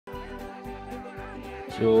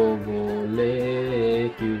Yo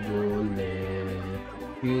volé, que volé.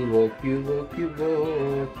 Cubo, cubo, cubo,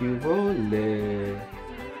 cubole.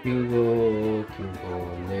 Cubo,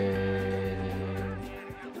 cubole.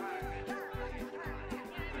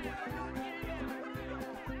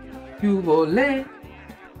 Cubole,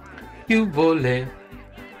 cubole,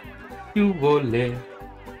 cubole,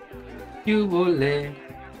 cubole,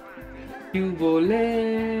 cubole,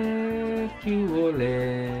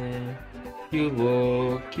 cubole.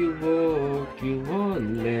 Cubo, cubo,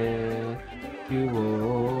 cubole.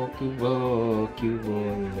 Cubo, cubo,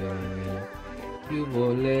 cubole.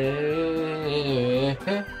 Cubole.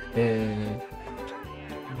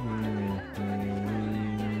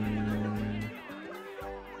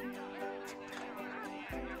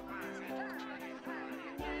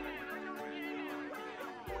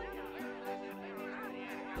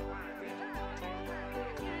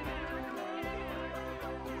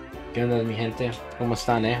 ¿Qué onda, mi gente? ¿Cómo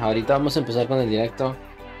están, Ahorita vamos a empezar con el directo.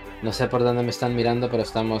 No sé por dónde me están mirando, pero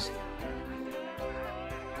estamos...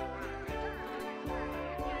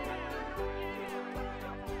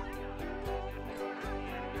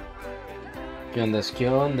 ¿Qué ondas? ¿Qué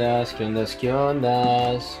ondas? ¿Qué ondas? ¿Qué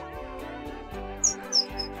ondas?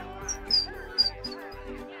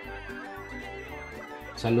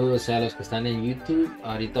 Saludos a los que están en YouTube.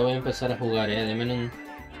 Ahorita voy a empezar a jugar, Denme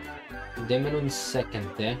un second,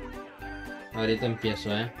 Ahorita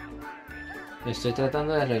empiezo, Estoy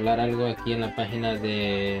tratando de arreglar algo aquí en la página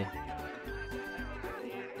de...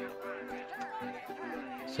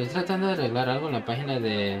 Estoy tratando de arreglar algo en la página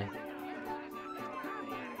de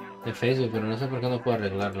Facebook, pero no sé por qué no puedo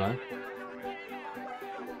arreglarlo,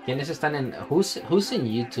 ¿Quiénes están en... Who's in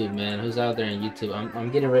YouTube, man? Who's out there in YouTube?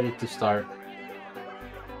 I'm getting ready to start.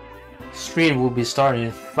 Stream will be starting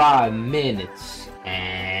in 5 minutes.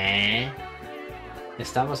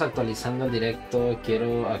 Estamos actualizando el directo.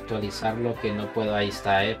 Quiero actualizarlo, que no puedo. Ahí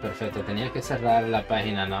está, perfecto. Tenía que cerrar la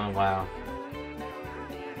página, ¿no? Wow.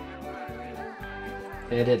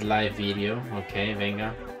 Edit live video. Ok,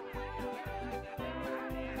 venga.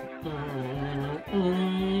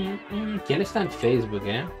 ¿Quién está en Facebook,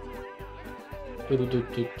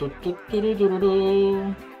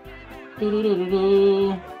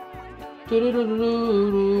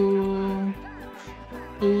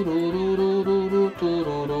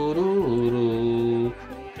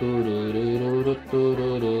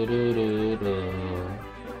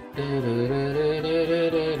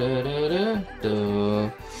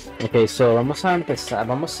 Ok, so vamos a empezar,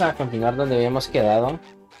 vamos a continuar donde habíamos quedado.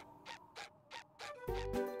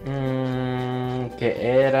 ¿Qué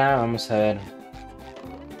era? Vamos a ver.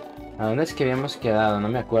 ¿A dónde es que habíamos quedado? No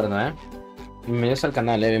me acuerdo, Bienvenidos al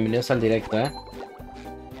canal, bienvenidos al directo,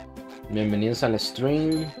 Bienvenidos al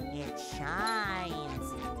stream.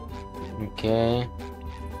 Ok.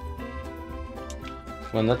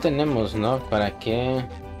 Pues no tenemos, ¿no? ¿Para qué?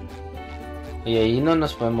 Y ahí no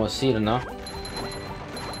nos podemos ir, ¿no?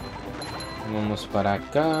 Vamos para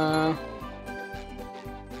acá.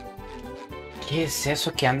 ¿Qué es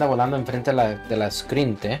eso que anda volando enfrente de la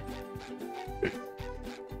screen,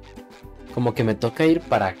 Como que me toca ir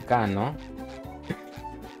para acá, ¿no?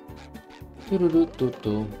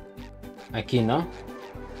 Aquí, ¿no?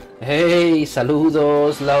 Hey,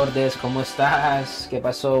 saludos, Lourdes, ¿cómo estás? ¿Qué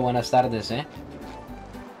pasó? Buenas tardes,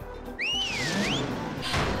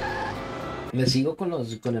 Le sigo con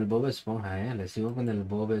el Bob Esponja, Le sigo con el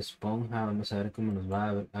Bob Esponja. Vamos a ver cómo nos va,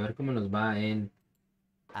 a ver cómo nos va en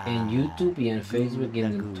YouTube y en Facebook y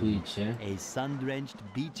en Twitch, A sun-drenched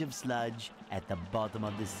beach of sludge at the bottom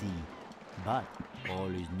of the sea. But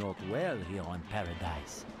all is not well here on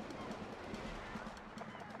Paradise.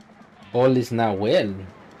 All is not well.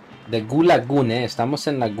 The Gulagoon, Estamos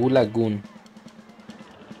en la Gulagoon.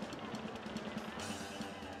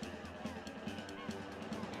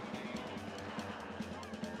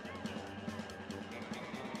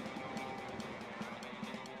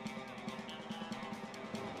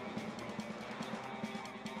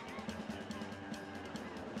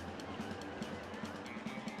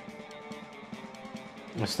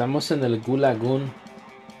 Estamos en el Gulagoon.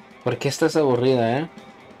 ¿Por qué estás aburrida,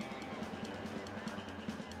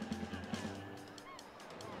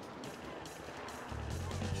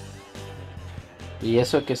 Y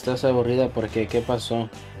eso que estás aburrida, ¿por qué? ¿Qué pasó?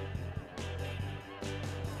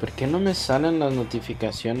 ¿Por qué no me salen las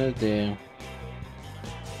notificaciones de...?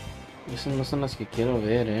 Esas no son las que quiero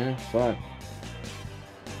ver, Fuck.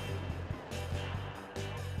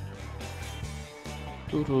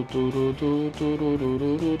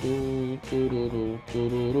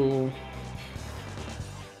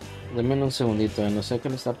 Deme un segundito, no sé qué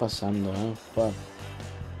le está pasando, Fuck.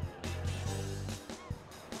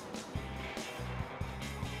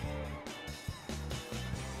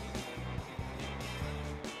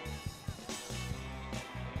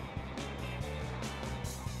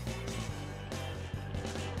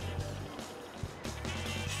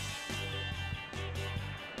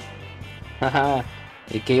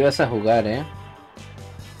 ¿Y qué ibas a jugar,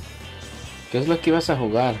 ¿Qué es lo que ibas a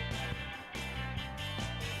jugar?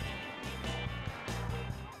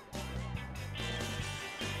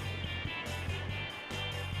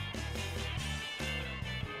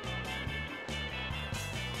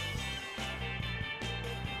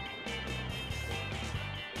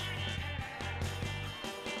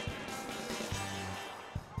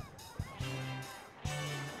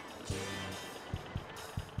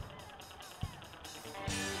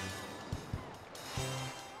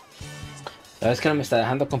 ¿Sabes que no me está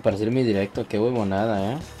dejando compartir mi directo? Qué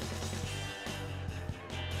huevonada,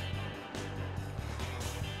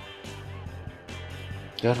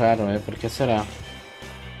 Qué raro, ¿Por qué será?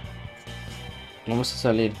 Vamos a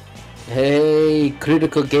salir. Hey,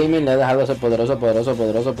 Critical Gaming le ha dejado ese poderoso,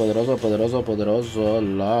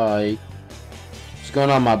 like. What's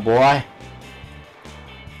going on, my boy?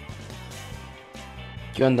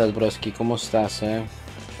 ¿Qué onda, broski? ¿Cómo estás,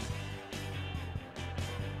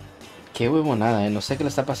 Qué huevonada, No sé qué le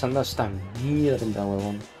está pasando a esta mierda,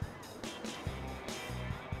 huevón.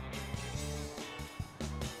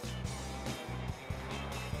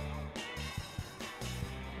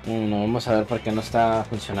 No, vamos a ver por qué no está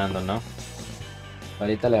funcionando, ¿no?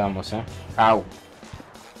 Ahorita le vamos, Au.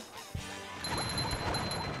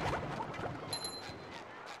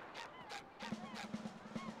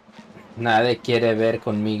 Nadie quiere ver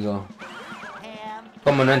conmigo.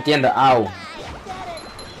 Como no entiendo, au.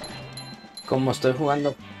 Como estoy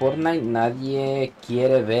jugando Fortnite, nadie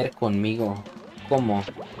quiere ver conmigo. ¿Cómo?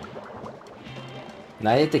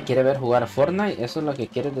 ¿Nadie te quiere ver jugar a Fortnite? ¿Eso es lo que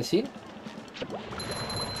quieres decir?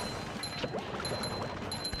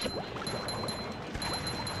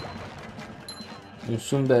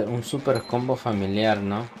 Un super combo familiar,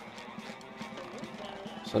 ¿no?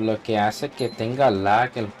 Eso es lo que hace que tenga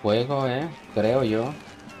lag el juego, creo yo.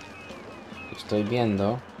 Estoy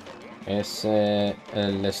viendo. Es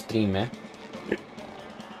el stream,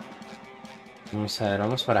 Vamos a ver,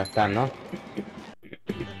 vamos para acá, ¿no?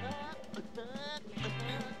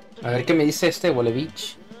 A ver qué me dice este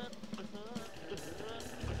Bolevich.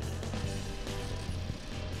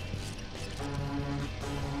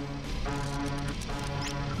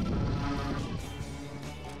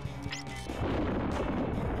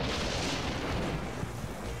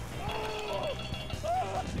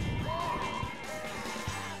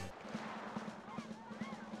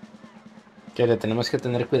 Que le tenemos que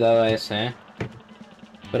tener cuidado a ese,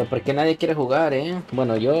 Pero ¿por qué nadie quiere jugar,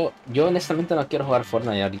 Bueno, yo honestamente no quiero jugar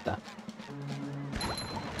Fortnite ahorita.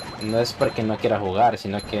 No es porque no quiera jugar,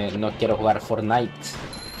 sino que no quiero jugar Fortnite.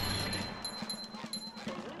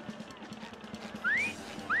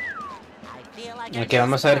 Ok,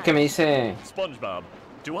 vamos a ver qué me dice. SpongeBob,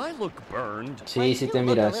 do I look burned? Sí, sí te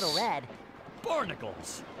miras.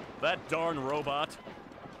 Barnacles! That darn robot.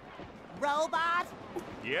 Robot?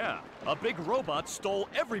 Yeah, a big robot stole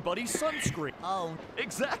everybody's sunscreen. Oh.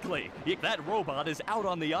 Exactly. That robot is out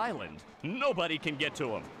on the island. Nobody can get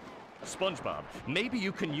to him. SpongeBob, maybe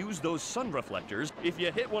you can use those sun reflectors. If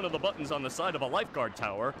you hit one of the buttons on the side of a lifeguard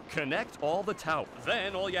tower, connect all the towers.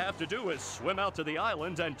 Then all you have to do is swim out to the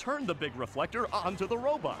island and turn the big reflector onto the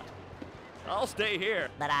robot. I'll stay here.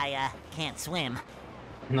 But I, can't swim.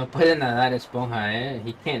 No puede nadar, Esponja,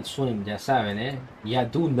 He can't swim, ya saben, Ya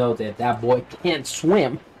do know that boy can't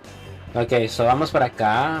swim. Ok, so vamos para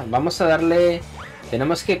acá. Vamos a darle...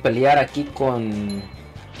 Tenemos que pelear aquí con...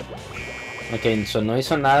 Ok, so no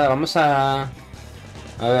hizo nada. Vamos a...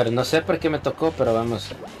 A ver, no sé por qué me tocó, pero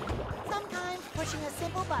vamos.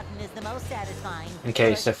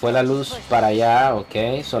 Ok, se fue la luz para allá.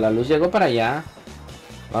 Ok, so la luz llegó para allá.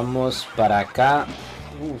 Vamos para acá.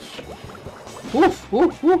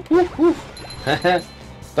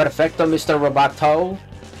 Perfecto, Mr. Roboto.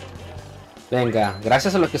 Venga,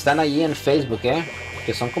 gracias a los que están allí en Facebook,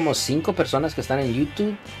 que son como 5 personas que están en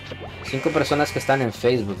YouTube, 5 personas que están en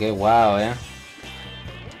Facebook, wow, ay,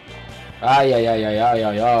 ay, ay, ay, ay, ay,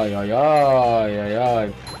 ay, ay, ay, ay,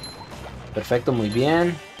 ay. Perfecto, muy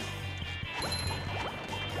bien.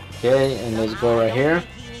 Okay, and let's go right here.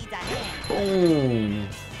 Boom.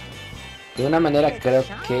 De una manera creo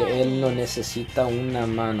que él no necesita una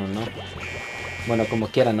mano, ¿no? Bueno, como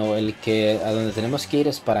quiera, ¿no? El que a donde tenemos que ir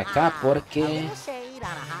es para acá porque...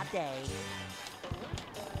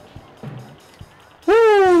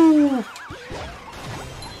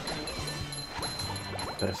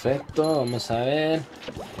 Perfecto, vamos a ver.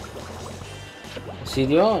 ¿Sí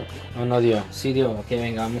dio o no dio? Sí dio, ok,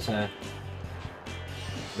 venga, vamos a ver.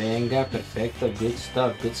 Venga, perfecto, good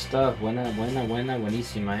stuff,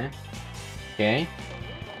 buenísima, Ok.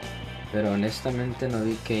 Pero honestamente no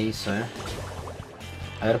vi qué hizo,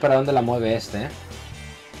 A ver para dónde la mueve este.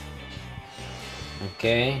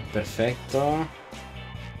 Ok, perfecto.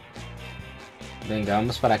 Venga,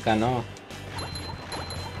 vamos para acá, ¿no?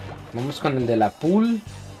 Vamos con el de la pool.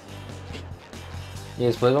 Y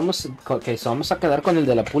después vamos... Ok, so vamos a quedar con el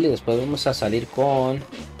de la pool y después vamos a salir con...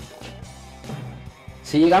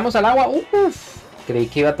 Si llegamos al agua... Uff. Creí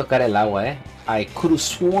que iba a tocar el agua, I could have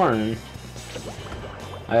sworn.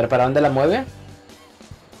 A ver, ¿para dónde la mueve?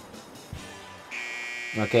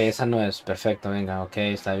 Ok, esa no es. Perfecto, venga. Ok,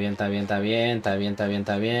 está bien, está bien, está bien. Está bien, está bien,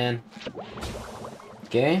 está bien.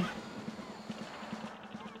 Ok.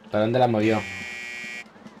 ¿Para dónde la movió?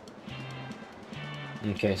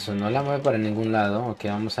 Ok, eso no la mueve para ningún lado. Ok,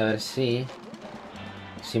 vamos a ver si...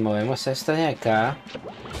 Si movemos esta de acá...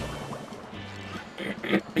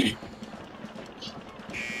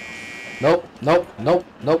 No, no, no,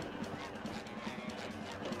 no. Ok,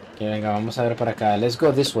 venga, vamos a ver para acá. Let's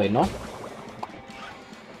go this way, ¿no?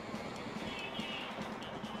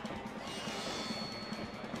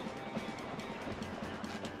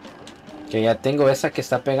 Que ya tengo esa que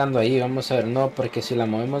está pegando ahí. Vamos a ver, no, porque si la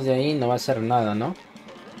movemos de ahí no va a hacer nada, ¿no?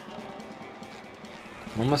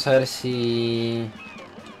 Vamos a ver si...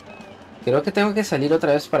 Creo que tengo que salir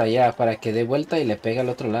otra vez para allá, para que dé vuelta y le pegue al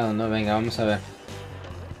otro lado, ¿no? Venga, vamos a ver.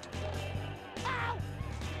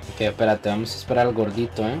 Ok, espérate, vamos a esperar al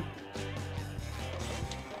gordito,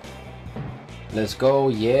 Let's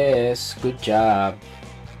go, yes, good job.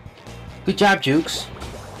 Good job, Jukes.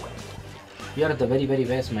 You are the very, very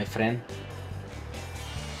best, my friend.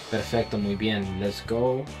 Perfecto, muy bien, let's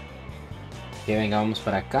go. Ok, venga, vamos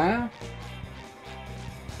para acá.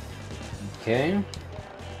 Ok.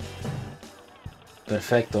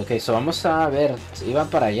 Perfecto, ok, so vamos a ver, iba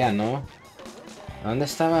para allá, ¿no? ¿Dónde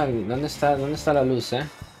estaba? ¿Dónde está la luz,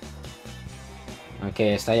 Ok,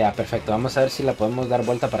 está allá, perfecto. Vamos a ver si la podemos dar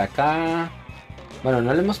vuelta para acá. Bueno,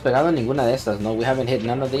 no le hemos pegado ninguna de estas, ¿no? We haven't hit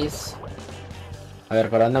none of these. A ver,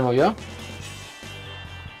 ¿para dónde movió?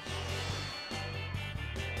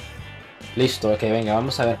 Listo, ok, venga,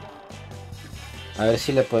 vamos a ver. A ver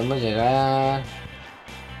si le podemos llegar.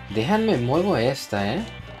 Déjame, muevo esta,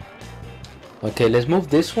 Ok, let's move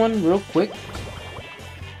this one real quick.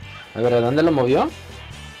 A ver, ¿a dónde lo movió?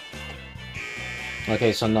 Ok,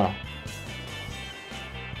 eso no.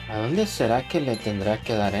 ¿A dónde será que le tendrá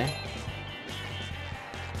que dar,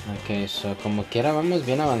 Ok, so como quiera vamos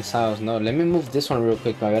bien avanzados, ¿no? Let me move this one real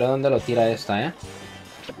quick. A ver a dónde lo tira esta,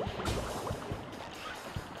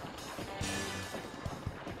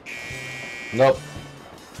 No.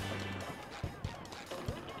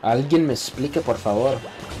 Alguien me explique, por favor.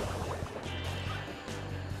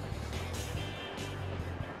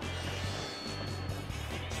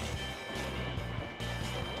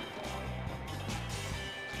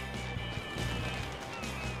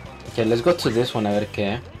 Ok, let's go to this one a ver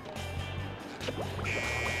qué,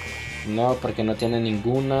 No, porque no tiene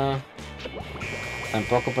ninguna.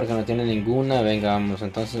 Tampoco porque no tiene ninguna. Venga, vamos.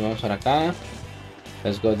 Entonces vamos por acá.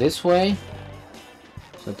 Let's go this way.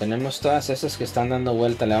 So, tenemos todas esas que están dando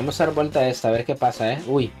vuelta. Le vamos a dar vuelta a esta. A ver qué pasa,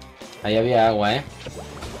 Uy. Ahí había agua,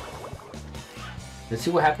 Let's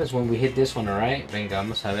see what happens when we hit this one, alright. Venga,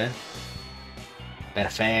 vamos a ver.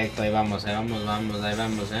 Perfecto. Ahí vamos, ahí vamos, ahí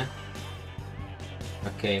vamos,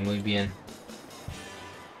 Ok, muy bien.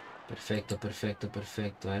 Perfecto, perfecto,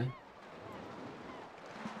 perfecto,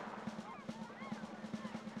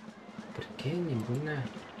 ¿Por qué ninguna?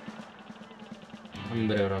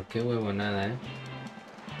 Hombre, bro, qué huevonada,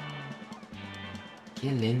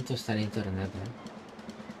 Qué lento está el internet,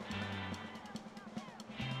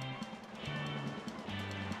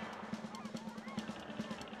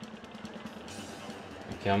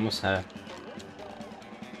 Ok, vamos a ver.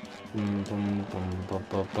 Pum, pum, pum, pum,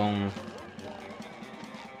 pum, pum.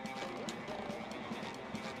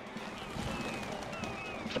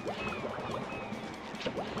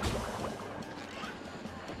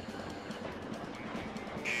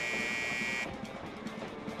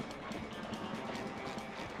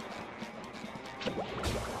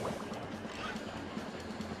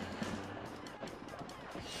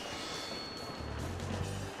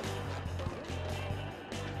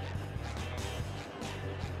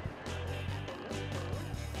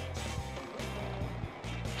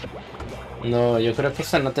 No, yo creo que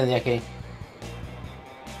esa no tendría que...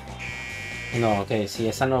 No, ok, sí,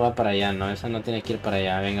 esa no va para allá, no, esa no tiene que ir para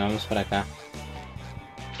allá. Venga, vamos para acá.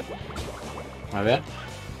 A ver.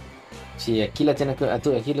 Sí, aquí la tiene que...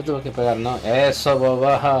 Aquí le tuvo que pegar, ¿no? Eso,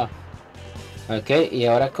 boba. Ok, y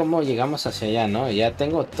ahora cómo llegamos hacia allá, ¿no? Ya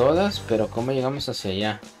tengo todas, pero ¿cómo llegamos hacia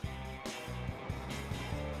allá?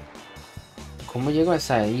 ¿Cómo llego a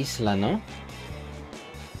esa isla, no?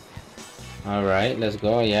 Alright, let's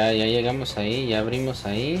go. Ya llegamos ahí, ya abrimos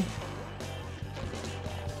ahí.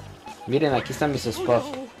 Miren, aquí están mis spots.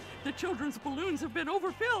 Oh no! The children's balloons have been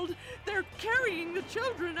overfilled. They're carrying the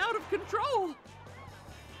children out of control.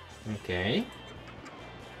 Ok.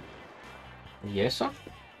 ¿Y eso?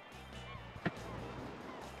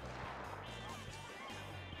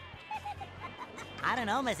 I don't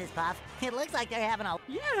know, Mrs. Puff. It looks like they're having a...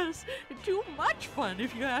 Yes, too much fun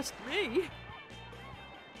if you ask me.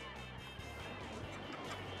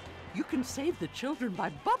 You can save the children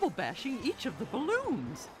by bubble bashing each of the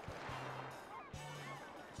balloons.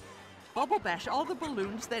 Bubble bash all the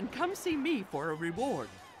balloons, then come see me for a reward.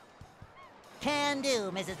 Can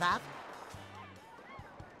do, Mrs. Puff.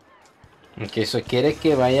 Ok, eso quiere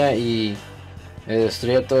que vaya y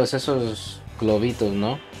destruya todos esos globitos,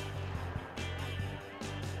 ¿no?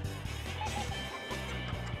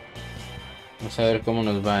 Vamos a ver cómo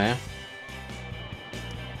nos va,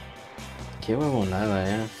 Qué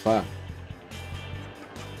huevonada, Fuck.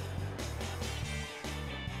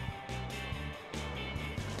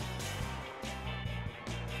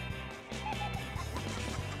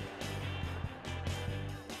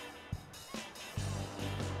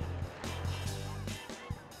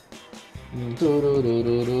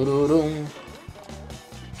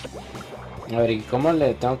 A ver, ¿y cómo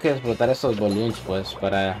le tengo que explotar estos balloons, pues,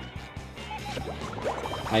 para...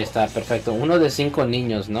 Ahí está, perfecto. Uno de 5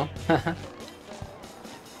 niños, ¿no?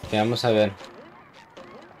 Que vamos a ver.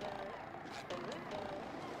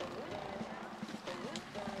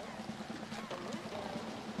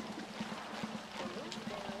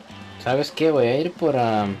 ¿Sabes qué? Voy a ir por...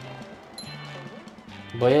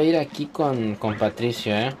 Voy a ir aquí con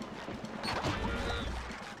Patricio,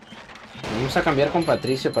 Vamos a cambiar con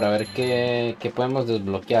Patricio para ver qué podemos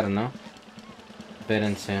desbloquear, ¿no?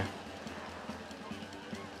 Espérense.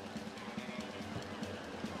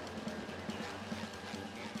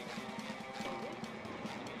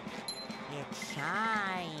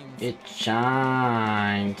 It It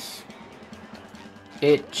shines. shines.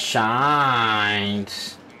 It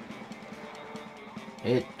shines.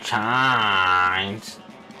 It shines.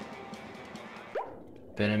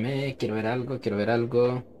 Espérenme, quiero ver algo, quiero ver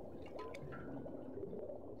algo.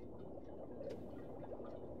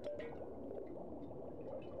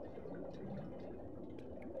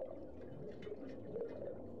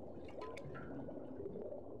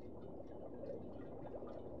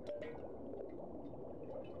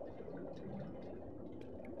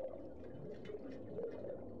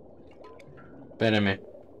 Espérame.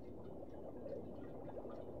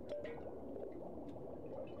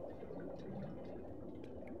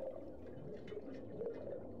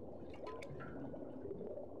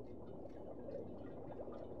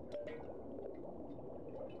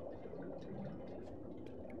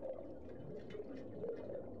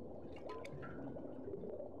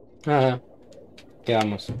 Ajá.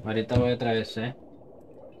 Quedamos. Ahorita voy otra vez,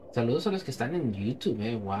 Saludos a los que están en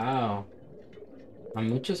YouTube, wow. A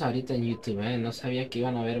muchos ahorita en YouTube, No sabía que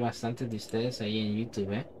iban a haber bastantes de ustedes ahí en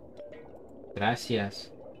YouTube,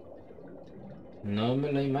 Gracias. No me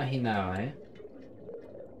lo imaginaba,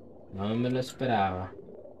 No me lo esperaba.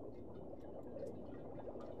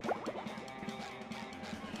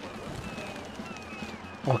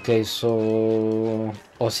 Ok,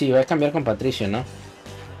 O sí, voy a cambiar con Patricio, ¿no?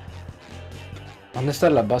 ¿Dónde está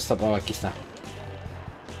la basta? Oh, aquí está.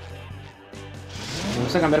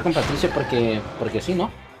 Vamos a cambiar con Patricio porque sí,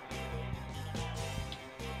 ¿no?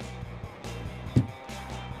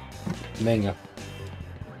 Venga.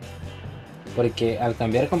 Porque al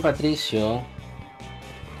cambiar con Patricio...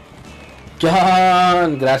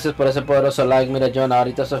 John, gracias por ese poderoso like. Mira, John,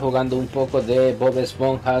 ahorita estoy jugando un poco de Bob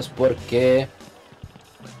Esponjas porque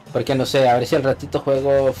no sé, a ver si al ratito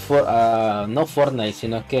juego no Fortnite,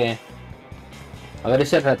 sino que a ver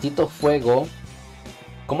si al ratito juego.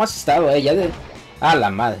 ¿Cómo has estado, Ya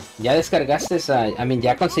la madre, ya descargaste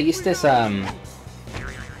ya conseguiste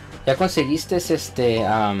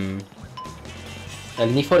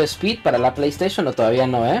el Need for Speed para la PlayStation o todavía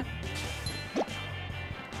no,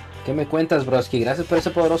 ¿Qué me cuentas, broski? Gracias por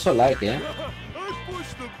ese poderoso like,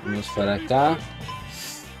 Vamos para acá.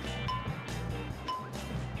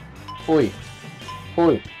 Uy.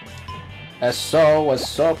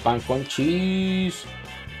 Eso, pan con cheese.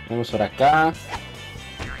 Vamos por acá.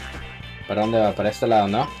 ¿Para dónde va? Para este lado,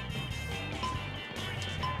 ¿no?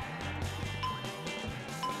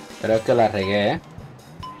 Creo que la regué,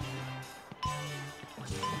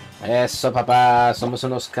 Eso, papá. Somos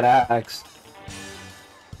unos cracks.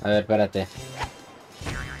 A ver, espérate.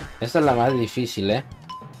 Esta es la más difícil,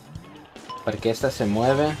 Porque esta se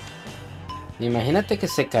mueve. Imagínate que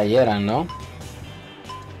se cayeran, ¿no?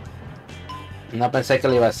 No pensé que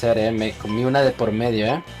lo iba a hacer, me comí una de por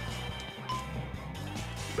medio,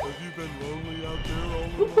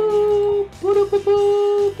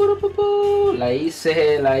 La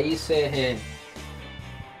hice.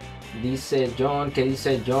 Dice John, ¿qué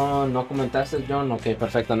dice John? ¿No comentaste, John? Ok,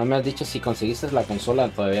 perfecto. No me has dicho si conseguiste la consola,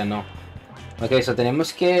 todavía no. Ok, so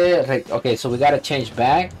tenemos que... Ok, so we gotta change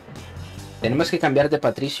back. Tenemos que cambiar de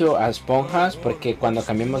Patricio a Esponjas, porque cuando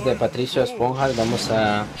cambiemos de Patricio a Esponjas vamos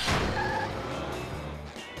a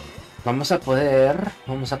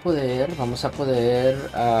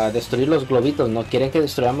destruir los globitos. ¿No quieren que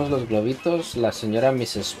destruyamos los globitos? La señora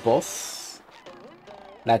Mrs. Puff,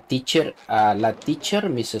 la teacher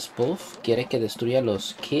Mrs. Puff quiere que destruya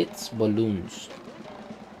los kids balloons.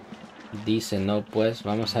 Dice, no, pues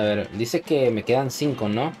vamos a ver. Dice que me quedan 5,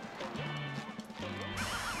 ¿no?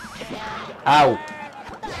 ¡Au!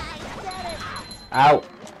 ¡Au!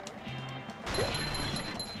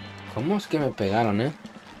 ¿Cómo es que me pegaron,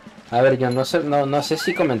 A ver, yo no sé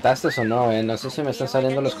si comentaste o no, No sé si me están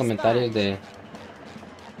saliendo los comentarios de...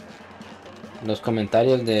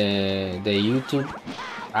 de YouTube.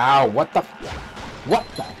 ¡Ah! What the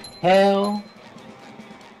hell?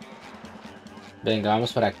 Venga,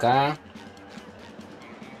 vamos para acá.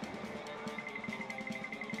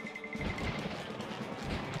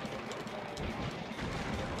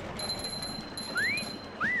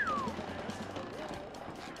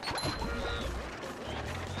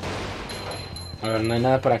 A ver, ¿no hay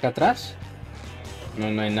nada por acá atrás? No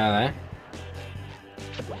hay nada,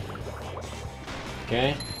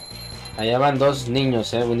 Ok. Allá van 2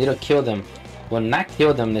 niños, We need to kill them. Well, not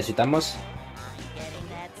kill them. Necesitamos...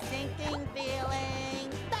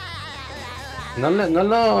 No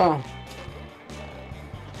lo...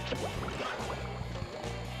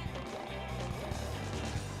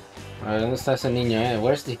 A ver, ¿dónde está ese niño,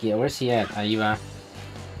 Where's he at? Ahí va.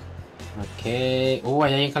 Ok.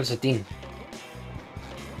 Ahí hay un calcetín.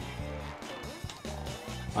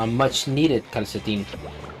 A much needed calcetín.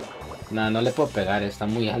 No le puedo pegar, está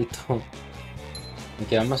muy alto.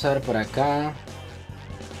 Ok, vamos a ver por acá.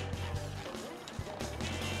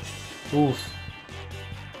 Uf.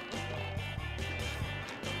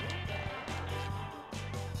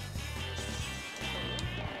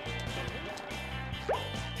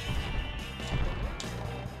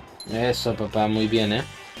 Eso, papá, muy bien,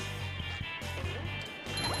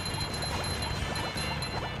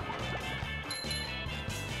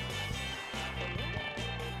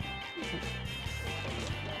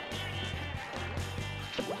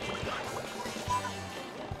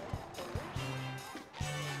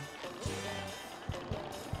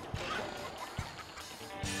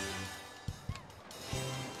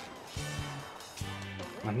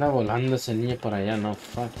 Anda volando ese niño por allá, no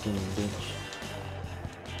fucking bitch.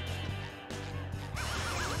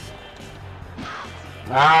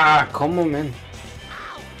 Ah, ¿cómo, men?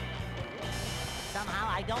 Somehow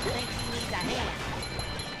I don't think he needs a hand.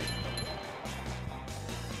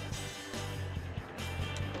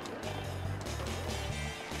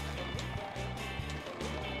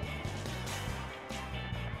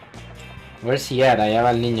 Where's he at? Allá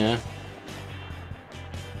va el niño,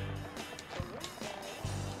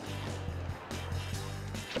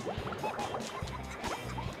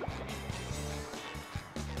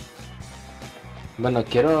 Bueno,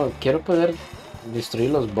 quiero poder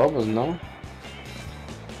destruir los bobos, ¿no?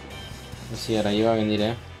 Sí, ahora iba a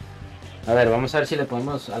venir, A ver, vamos a ver si le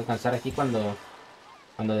podemos alcanzar aquí cuando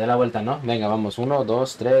dé la vuelta, ¿no? Venga, vamos. 1,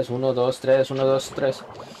 2, 3, 1, 2, 3, 1, 2, 3.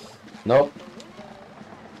 No.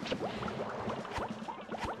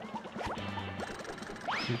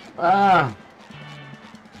 ¡Ah!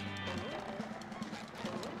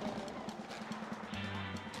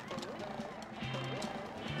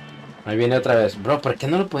 Ahí viene otra vez. Bro, ¿por qué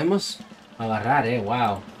no lo podemos agarrar,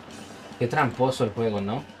 Wow. Qué tramposo el juego,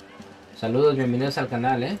 ¿no? Saludos, bienvenidos al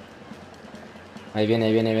canal, Ahí viene,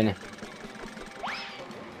 ahí viene.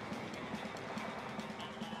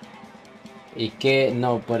 Y que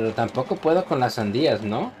no, pero tampoco puedo con las sandías,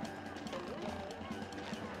 ¿no?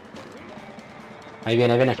 Ahí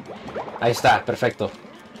viene, ahí viene. Ahí está, perfecto.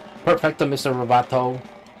 Perfecto, Mr. Roboto.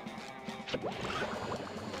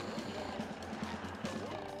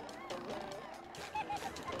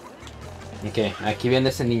 Ok, aquí viene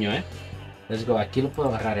ese niño, Let's go, aquí lo puedo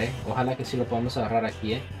agarrar, Ojalá que sí lo podamos agarrar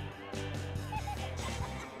aquí,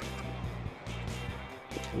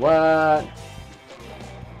 What?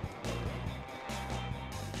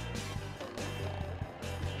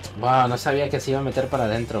 Wow, no sabía que se iba a meter para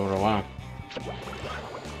adentro, bro, wow.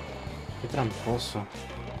 Qué tramposo.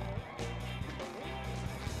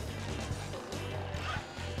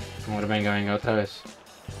 A ver, venga, otra vez.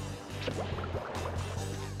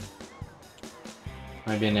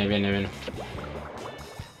 Ahí viene, ahí viene, ahí viene.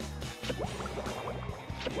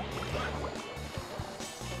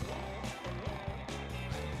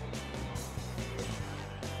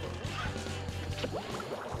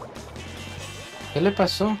 ¿Qué le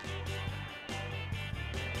pasó?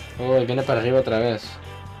 Uy, viene para arriba otra vez.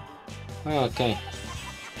 Ah, ok.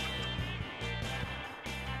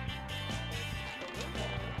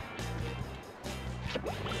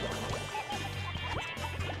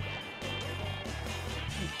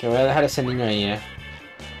 Que voy a dejar a ese niño ahí,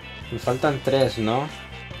 Me faltan 3, ¿no?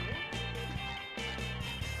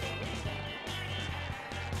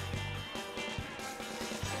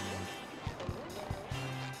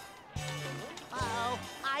 Uh-oh,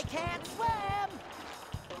 I can't swim!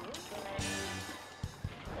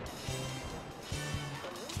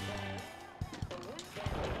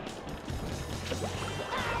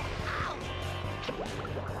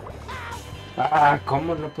 Ah,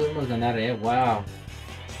 ¿cómo no pudimos ganar, Wow.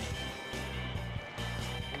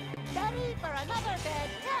 Ready for another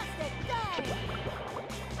fantastic day!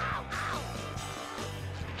 Ow, ow!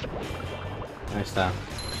 Ahí está.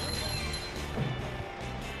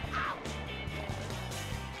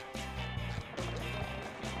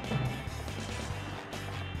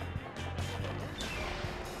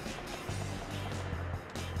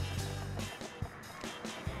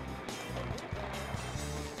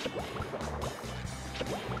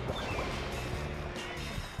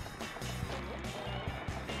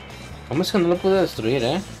 ¿Cómo es que no lo pude destruir,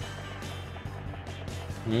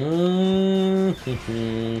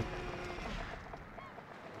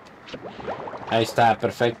 Ahí está,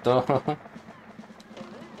 perfecto.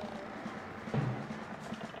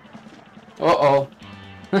 Oh, oh.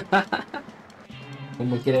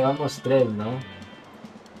 Como que llevamos 3, ¿no?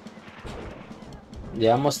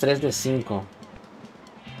 Llevamos 3 de 5.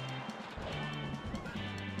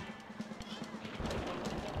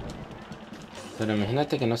 Pero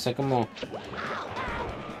imagínate que no sé cómo...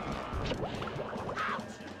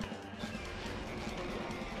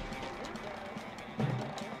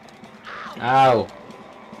 ¡Au!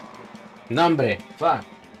 ¡No, hombre! ¡Fuck!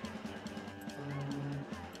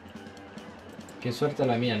 Qué suerte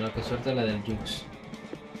la mía, ¿no? Qué suerte la del Jux.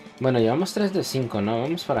 Bueno, llevamos 3 de 5, ¿no?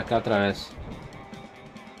 Vamos para acá otra vez.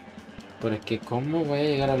 Porque ¿cómo voy a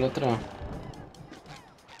llegar al otro?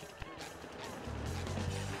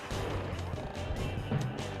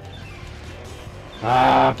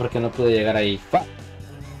 Ah, porque no pude llegar ahí. ¡Fuck!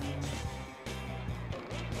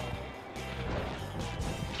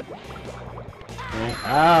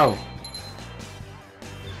 ¡Au! Ok,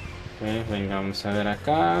 venga, vamos a ver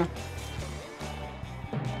acá.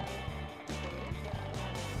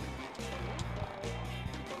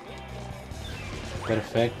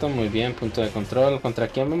 Perfecto, muy bien, punto de control. ¿Contra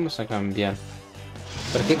quién vamos a cambiar?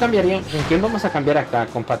 ¿Por qué cambiaríamos? ¿Con quién vamos a cambiar acá?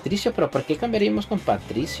 Con Patricio, pero ¿por qué cambiaríamos con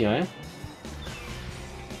Patricio,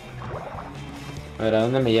 A ver, ¿a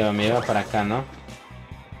dónde me lleva? Me lleva para acá, ¿no?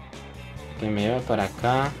 Que me lleva para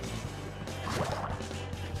acá.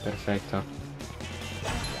 Perfecto.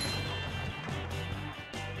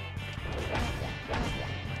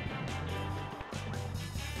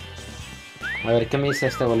 A ver, ¿qué me dice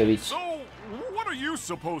este Bolevich? So, what are you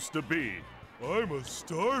supposed to be? I'm a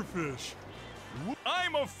starfish.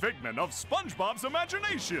 I'm a figment of SpongeBob's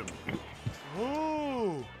imagination.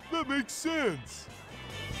 Oh, that makes sense.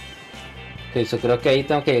 Ok, so creo que ahí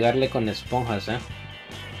tengo que llegarle con esponjas,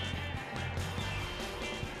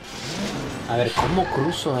 A ver, ¿cómo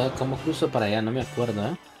cruzo, ¿Cómo cruzo para allá? No me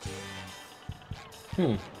acuerdo,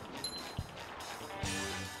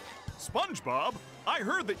 SpongeBob, I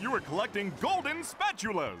heard that you were collecting golden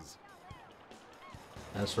spatulas.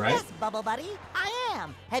 That's right. Yes, Bubble Buddy, I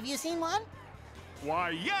am. Have you seen one? Why,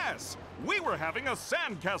 yes. We were having a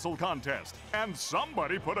sandcastle contest, and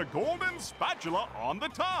somebody put a golden spatula on the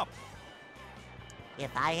top.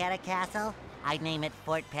 If I had a castle, I'd name it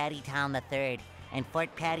Fort Pattytown III. And Fort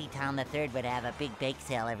Pattytown III would have a big bake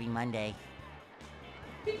sale every Monday.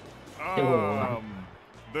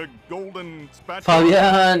 The golden spatula.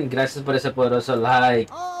 Fabián, gracias por ese poderoso like.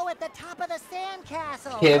 Oh, at the top of the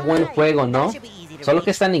sandcastle. Qué buen Right. juego, ¿no? That should be easy to Solo read.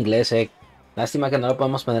 que está en inglés, Lástima que no lo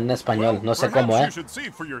podemos poner en español. No sé cómo, Perhaps you should see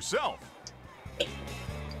for yourself.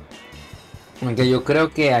 Aunque yo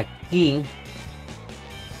creo que aquí...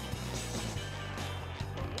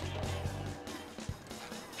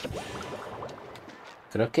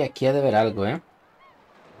 Creo que aquí ha de haber algo,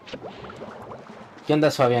 ¿Qué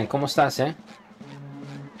onda, Fabián? ¿Cómo estás,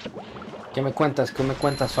 ¿Qué me cuentas? ¿Qué me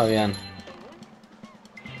cuentas, Fabián?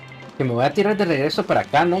 Que me voy a tirar de regreso para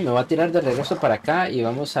acá, ¿no? Me voy a tirar de regreso para acá y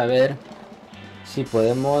vamos a ver si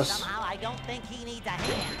podemos... Somehow I don't think he needs a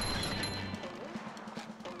hand.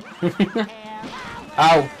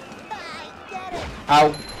 Au.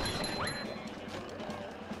 Au.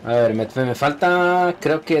 A ver, me falta,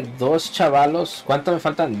 creo que 2 chavalos. ¿Cuánto me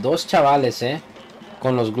faltan? 2 chavales,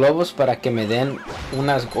 con los globos para que me den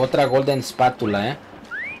otra golden espátula,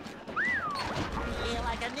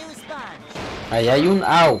 Ahí hay un...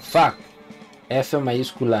 Au, fuck. F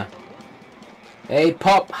mayúscula. Hey,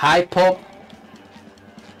 Pop. Hi, Pop.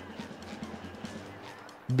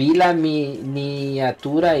 Vi la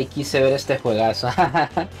miniatura y quise ver este juegazo.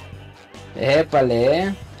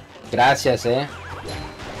 Épale, Gracias,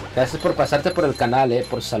 Gracias por pasarte por el canal,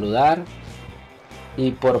 por saludar.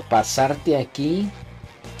 Y por pasarte aquí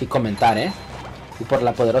y comentar, Y por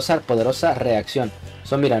la poderosa reacción.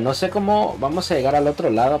 Mira, no sé cómo vamos a llegar al otro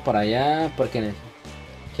lado por allá. Porque...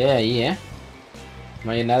 ¿qué hay ahí,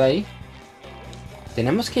 No hay nada ahí.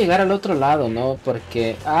 Tenemos que llegar al otro lado, ¿no?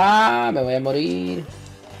 Porque... ¡ah! Me voy a morir.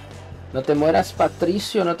 No te mueras,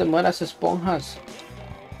 Patricio. No te mueras, esponjas.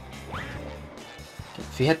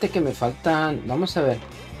 Fíjate que me faltan... Vamos a ver.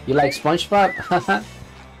 You like SpongeBob?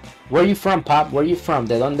 Where are you from, Pop? Where are you from?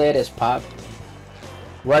 ¿De dónde eres, Pop?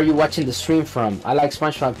 Where are you watching the stream from? I like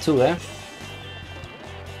SpongeBob too,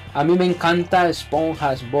 A mí me encanta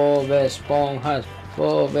esponjas, Bob Esponjas,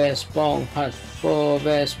 Bob Esponjas, Bob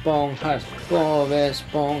Esponjas, Bob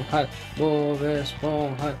Esponjas, Bob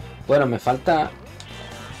Esponjas. Bueno, me falta...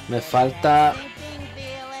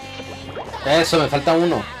 Eso, me falta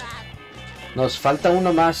uno. Nos falta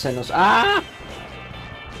uno más, ¡ah!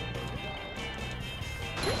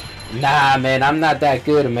 Nah, man, I'm not that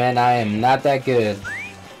good, man. I am not that good.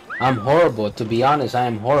 I'm horrible. To be honest, I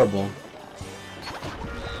am horrible.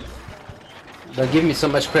 Don't give me so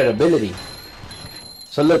much credibility.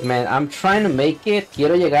 So look, man, I'm trying to make it.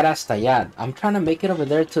 Quiero llegar hasta allá. I'm trying to make it over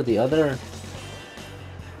there to the other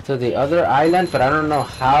island, but I don't know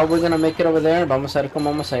how we're gonna make it over there. Vamos a ver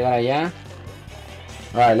cómo vamos a llegar allá.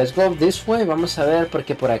 Alright, let's go this way. Vamos a ver,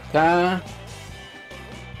 porque por acá...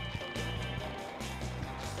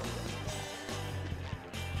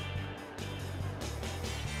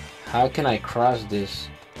 How can I cross this?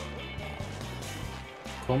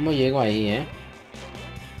 ¿Cómo llego ahí,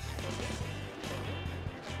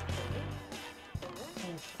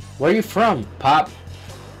 Where are you from, Pop?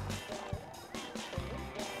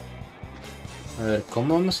 A ver,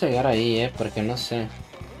 ¿cómo vamos a llegar ahí, Porque no sé.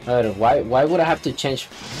 A ver, why would I have to change?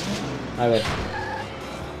 A ver.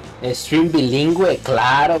 Stream bilingüe,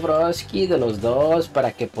 claro, broski, de los dos,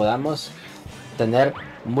 para que podamos tener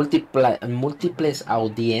múltiples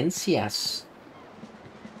audiencias.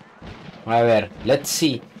 A ver, let's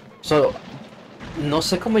see. No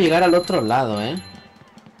sé cómo llegar al otro lado,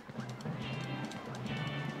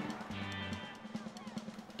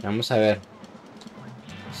 Vamos a ver.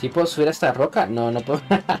 ¿Sí puedo subir a esta roca? No, no puedo.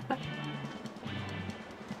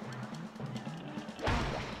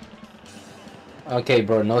 Ok,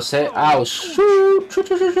 bro, no sé. ¡Au!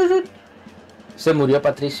 Se murió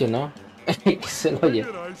Patricio, ¿no? Se lo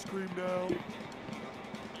lleva.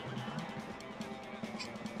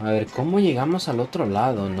 A ver, ¿cómo llegamos al otro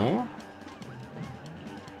lado, no?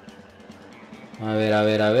 A ver, a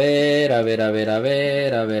ver, a ver, a ver, a ver, a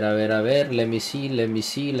ver, a ver, a ver, a ver. Let me see, let me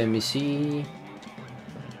see, let me see.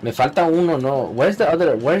 Me falta uno, no. Where's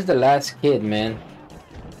the last kid, man?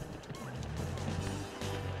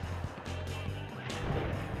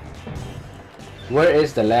 Where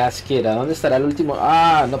is the last kid? ¿A dónde estará el último?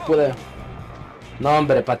 Ah, no puede. No,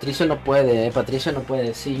 hombre, Patricio no puede, Patricio no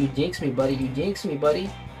puede. Sí, you jinx me, buddy, you jinx me, buddy.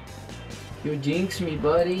 You jinx me,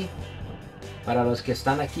 buddy. Para los que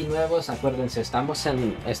están aquí nuevos, acuérdense, estamos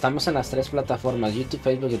en las 3 plataformas, YouTube,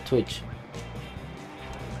 Facebook y Twitch.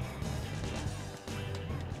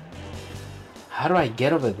 How do I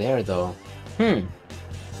get over there, though?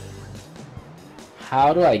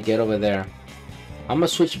 How do I get over there? I'm gonna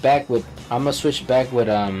switch back with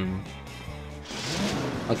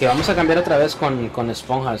Ok, vamos a cambiar otra vez con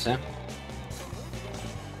esponjas,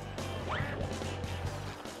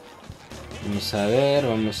 Vamos a ver,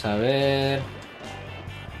 vamos a ver.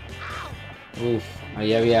 Uf,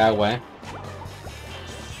 ahí había agua,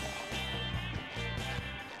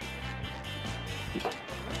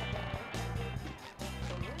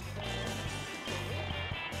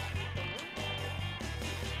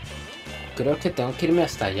 Creo que tengo que irme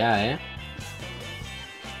hasta allá,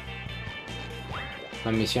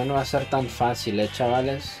 La misión no va a ser tan fácil,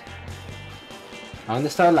 chavales. ¿A dónde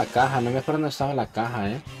estaba la caja? No me acuerdo dónde estaba la caja,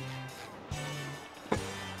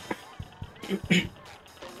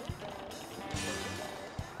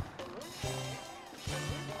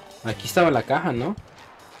 Aquí estaba la caja, ¿no?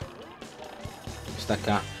 Está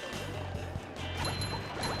acá.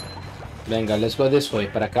 Venga, let's go this way.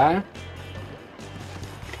 Para acá.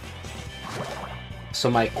 So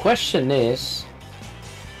my question is...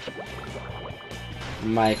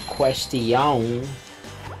 My question...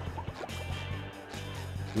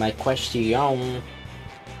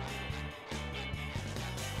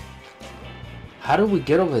 How do we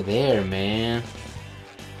get over there, man?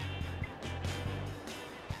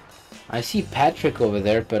 I see Patrick over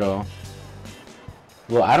there, pero...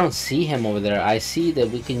 Well, I don't see him over there. I see that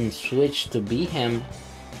we can switch to be him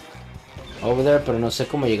over there, pero no sé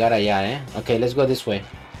cómo llegar allá, eh. Okay, let's go this way.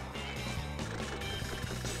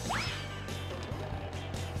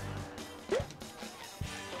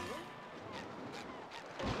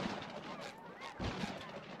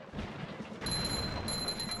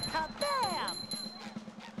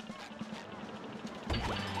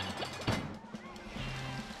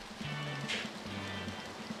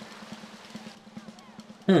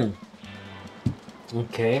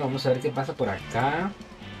 Ok, vamos a ver qué pasa por acá.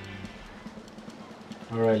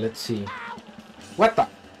 Alright, let's see. What the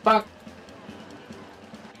fuck?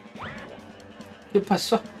 ¿Qué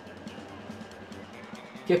pasó?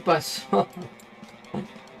 ¿Qué pasó?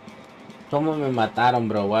 ¿Cómo me mataron,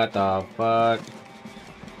 bro? What the fuck?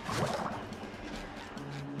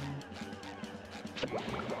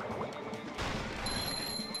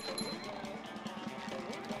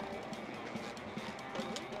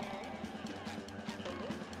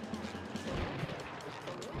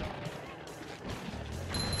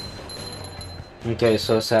 Ok,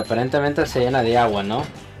 eso, o sea, aparentemente se llena de agua, ¿no?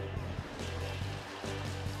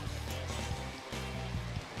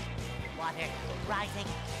 Water rising.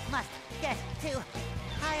 Must get to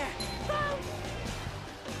higher ground.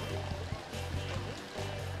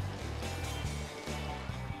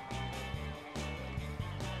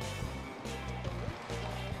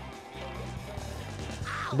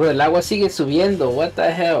 Bro, el agua sigue subiendo. What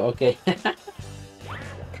the hell? Ok.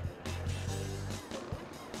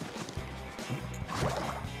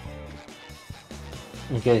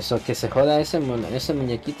 Ok, eso que se joda ese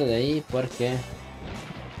muñequito de ahí porque...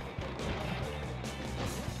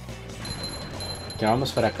 Que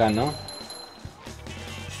vamos para acá, ¿no?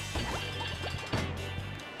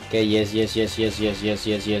 Ok, yes. Water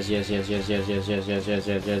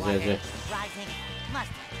rising.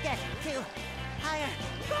 Must get to higher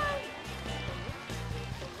ground.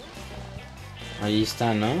 Ahí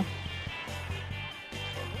está, ¿no?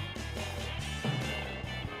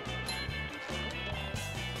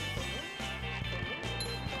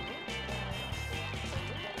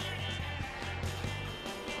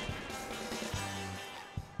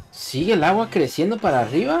 ¿Sigue el agua creciendo para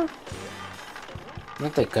arriba? No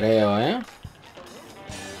te creo, ¿eh?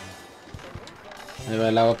 Ahí va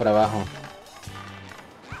el agua para abajo.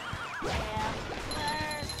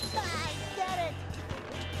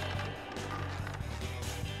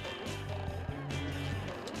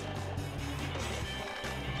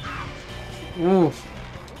 Uf.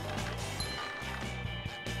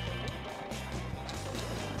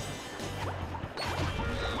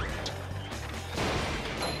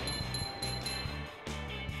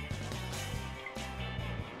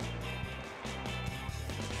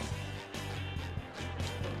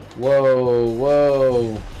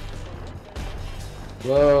 Whoa.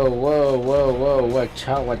 Watch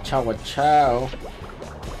out.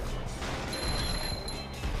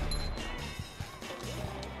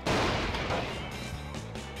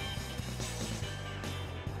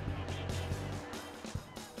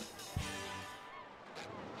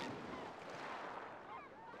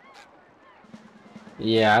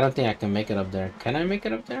 Yeah, I don't think I can make it up there. Can I make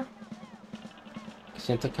it up there?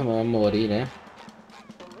 Siento que me voy a morir, eh.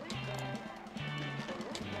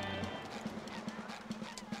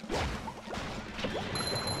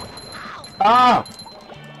 ¡Ah!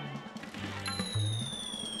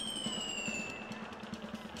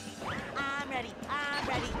 I'm ready.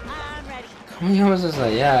 ¿Cómo llegamos hasta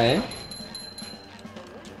allá, eh?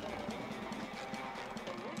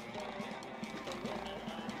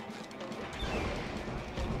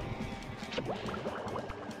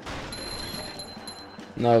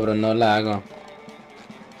 No, bro, no la hago.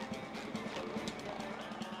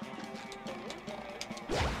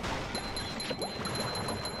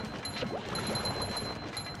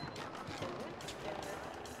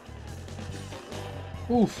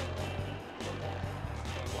 Uf.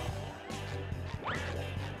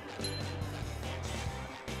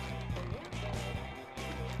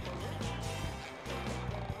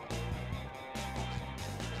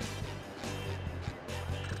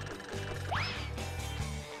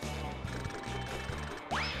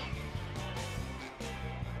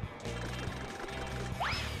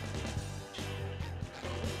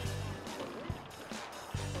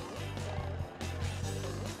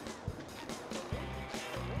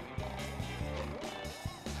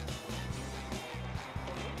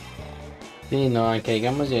 Sí, no, aunque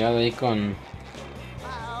hayamos llegado ahí con...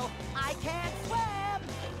 Uh-oh, I can't swim!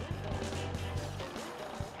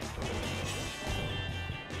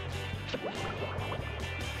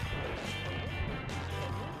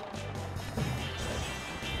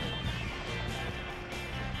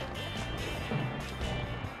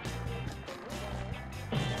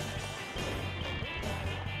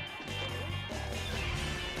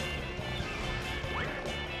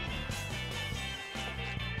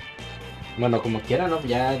 Bueno, como quiera, ¿no?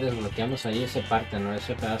 Ya desbloqueamos ahí esa parte, ¿no?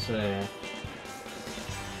 Ese pedazo de...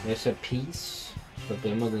 Ese piece lo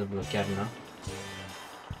podemos desbloquear,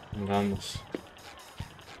 ¿no? Vamos.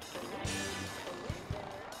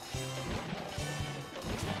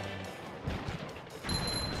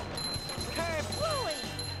 Kerplooey!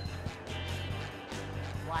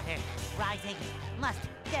 Water rising. Must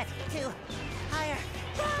get to higher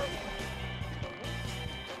ground.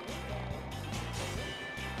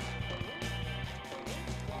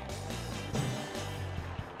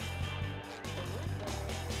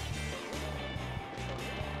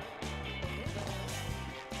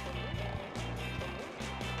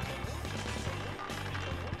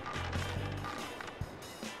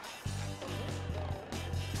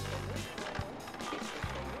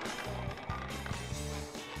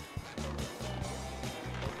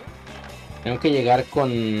 Tengo que llegar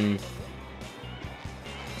con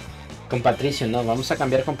Patricio, ¿no? Vamos a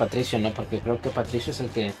cambiar con Patricio, ¿no? Porque creo que Patricio es el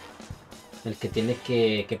que tiene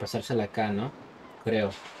que pasársela acá, ¿no? Creo.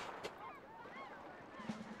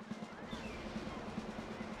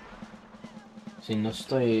 Si no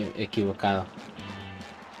estoy equivocado.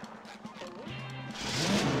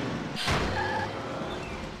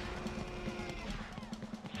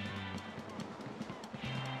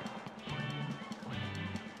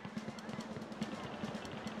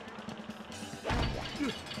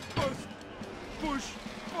 Push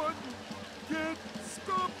button. Can't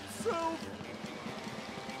stop self.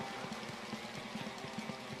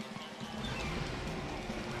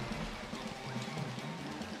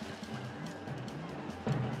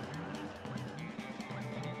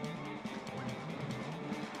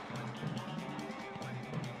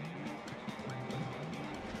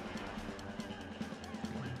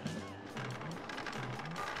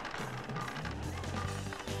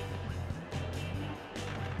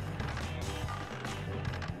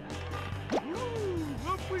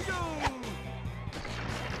 Woo, up we go.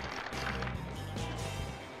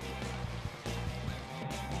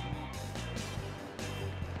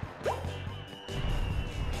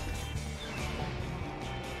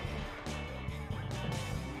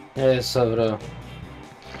 Eso, bro.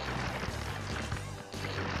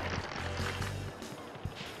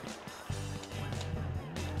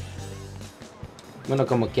 Bueno,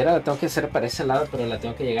 como quiera la tengo que hacer para ese lado, pero la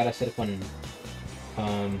tengo que llegar a hacer con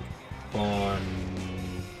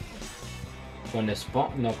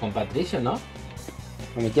no, con Patricio, ¿no?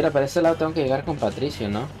 Como quiera para ese lado tengo que llegar con Patricio,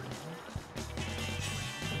 ¿no?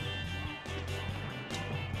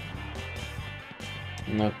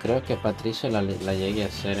 No creo que Patricio la llegue a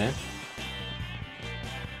hacer, ¿eh?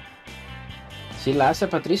 Si la hace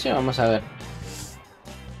Patricio, vamos a ver.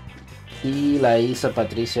 Y la hizo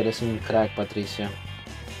Patricio, eres un crack, Patricio.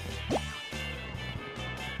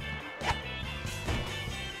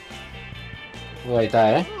 Ahí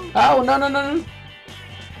está, ¿eh? ¡Ah! ¡No, no, no, no!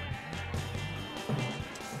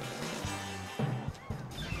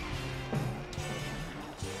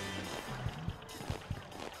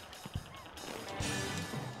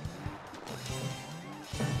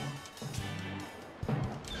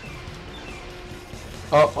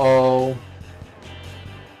 Oh, oh.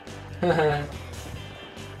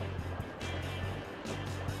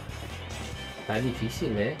 Está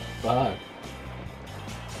difícil, Fuck.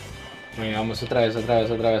 Venga, vamos otra vez, otra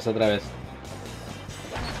vez, otra vez, otra vez.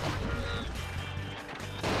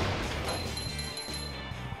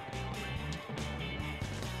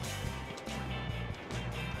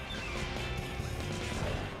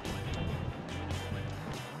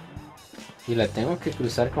 Y la tengo que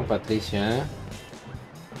cruzar con Patricio, ¿eh?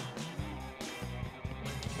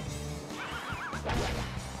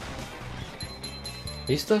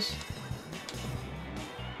 ¿Listos?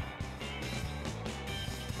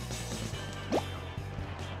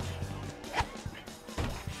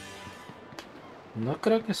 No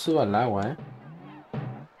creo que suba al agua, ¿eh?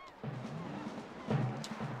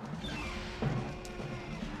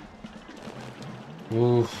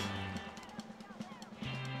 Uff.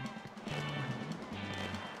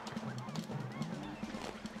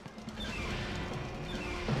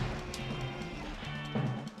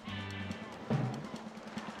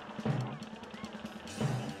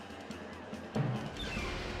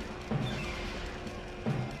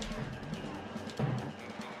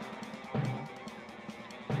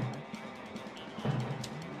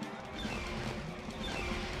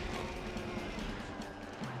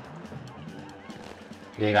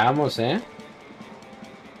 Llegamos, ¿eh?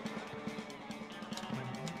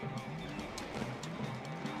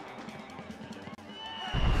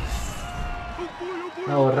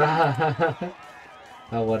 Ahorrar.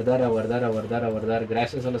 Aguardar, aguardar, aguardar, aguardar.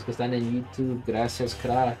 Gracias a los que están en YouTube. Gracias,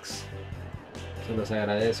 cracks. Se los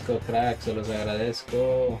agradezco, cracks. Se los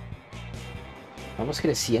agradezco. Vamos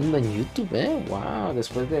creciendo en YouTube, ¿eh? Wow,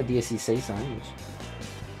 después de 16 años.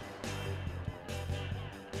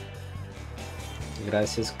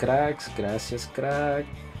 Gracias, cracks. Gracias, crack.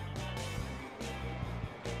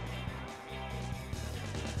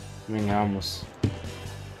 Venga, vamos.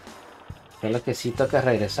 Creo que sí toca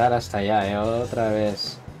regresar hasta allá, otra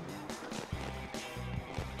vez.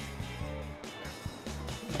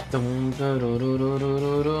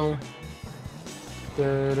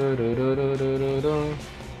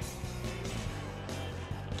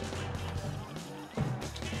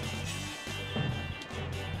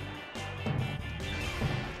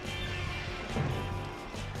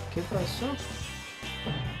 ¿Qué pasó?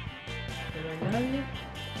 ¿No hay nadie?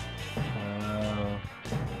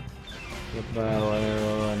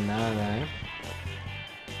 Nada, ¿eh?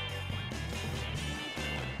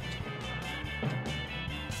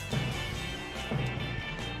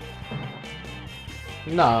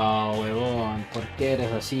 No, huevón, ¿por qué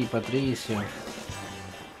eres así, Patricio?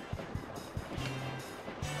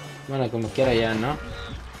 Bueno, como quiera ya, ¿no?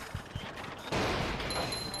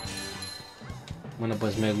 Bueno,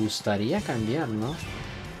 pues me gustaría cambiar, ¿no?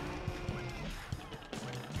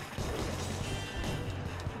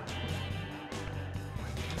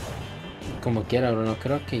 Como quiera, bro, no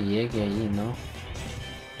creo que llegue ahí, ¿no?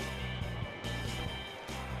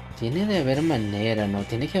 Tiene de haber manera, ¿no?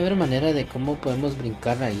 Tiene que haber manera de cómo podemos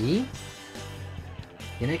brincar ahí.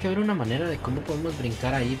 Tiene que haber una manera de cómo podemos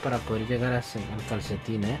brincar ahí para poder llegar al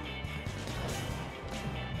calcetín, ¿eh?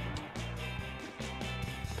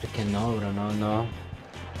 Porque no, bro, no.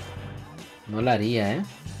 No la haría, ¿eh?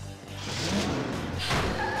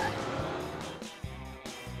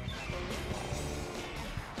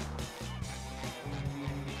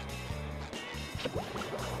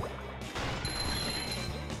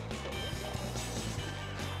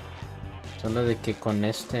 Solo de que con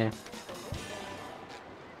este...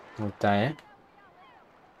 Ahí está, ¿eh?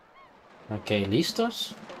 Ok,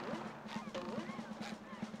 ¿listos?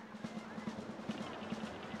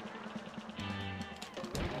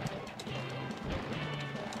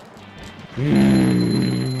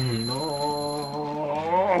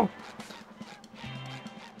 No.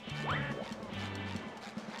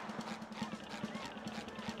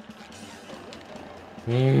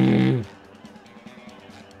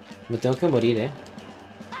 Me tengo que morir, ¿eh?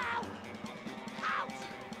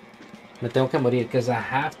 Me tengo que morir, because I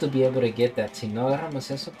have to be able to get that. Si no agarramos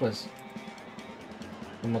eso, pues...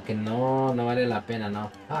 Como que no vale la pena, ¿no?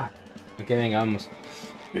 Ah. Ok, venga, vamos.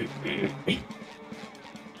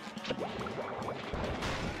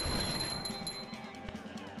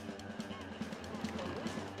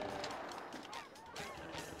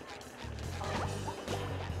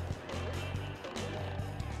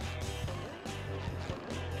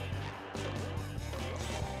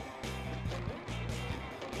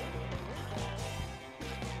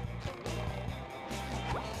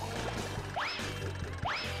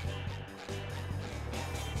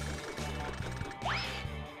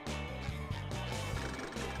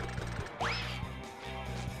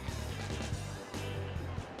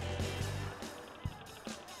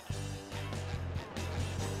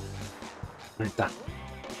 Ahí está.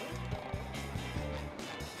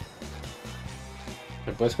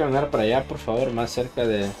 ¿Me puedes caminar para allá, por favor? Más cerca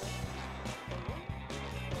de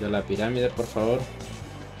la pirámide, por favor.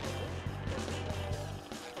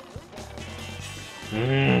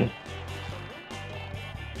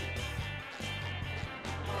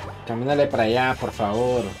 Camínale para allá, por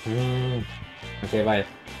favor. Ok, vaya.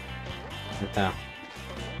 Ahí está.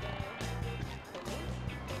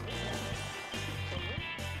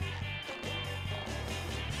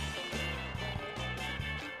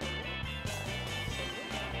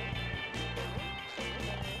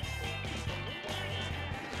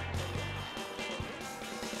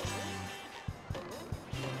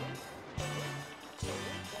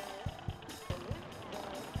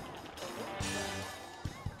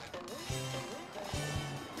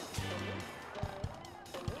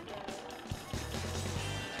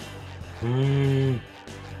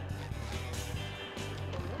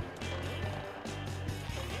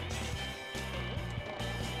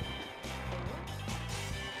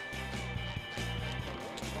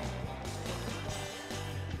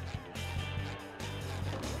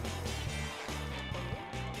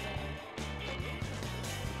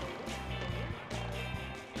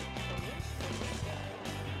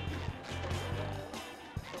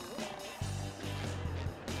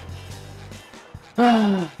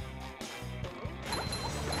 Ah.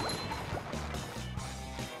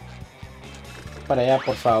 Para allá,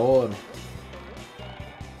 por favor.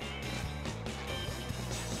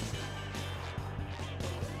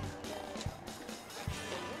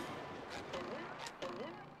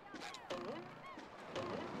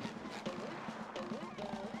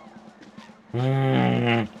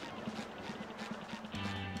 Mm.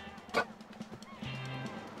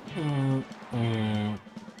 Mm, mm.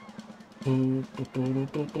 Tu, tu, tu,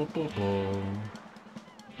 tu, tu, tu, tu.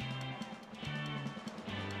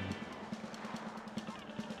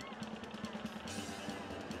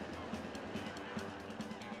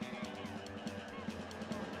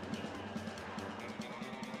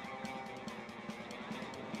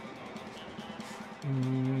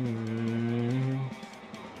 Mm.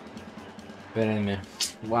 Espérenme.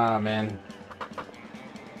 Wow, man.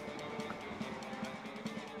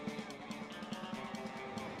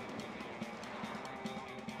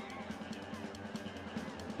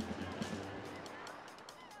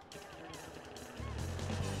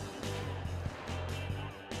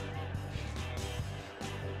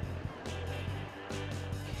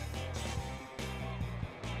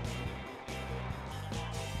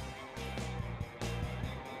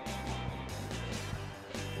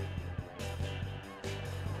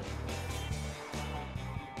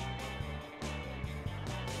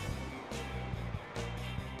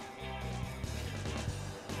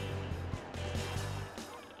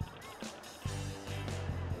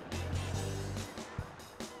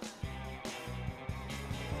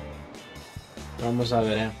 Vamos a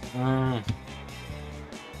ver,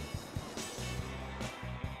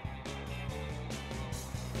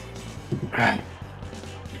 Ay,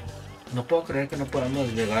 no puedo creer que no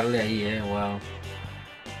podamos llegarle ahí, wow.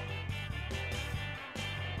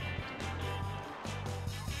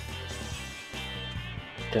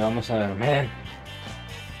 Que vamos a ver, man.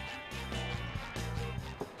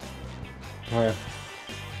 A ver.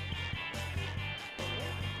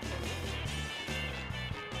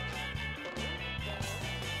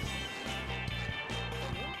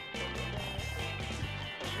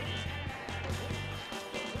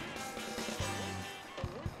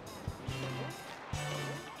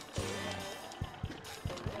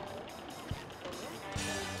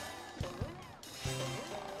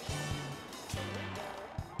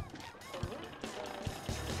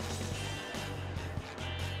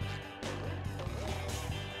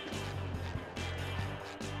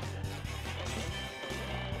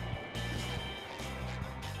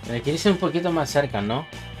 Aquí dice un poquito más cerca, ¿no?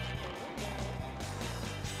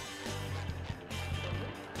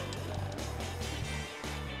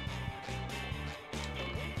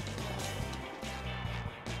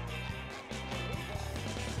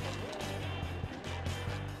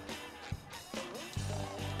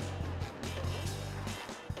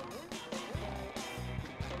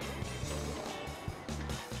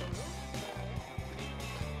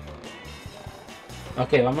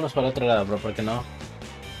 Ok, vámonos para el otro lado, bro, porque no.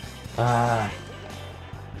 Ah.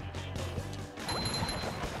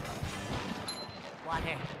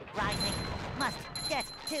 Water rising. Must get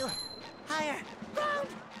to higher ground.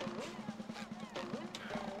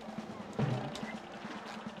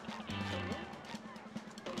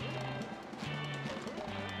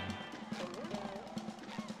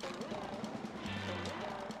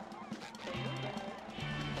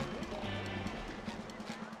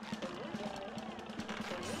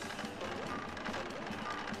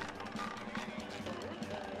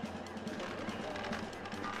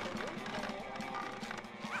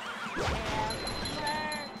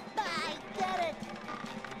 I get it.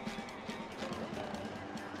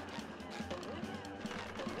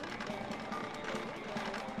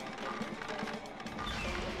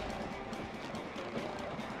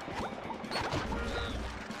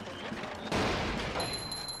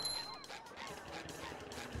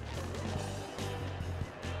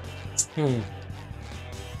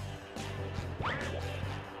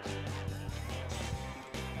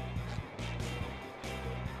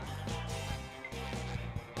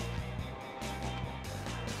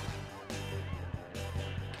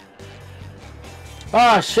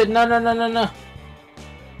 Oh shit, no, no, no, no, no.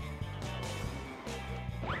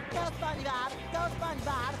 Go SpongeBob. Go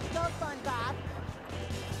SpongeBob. Go SpongeBob.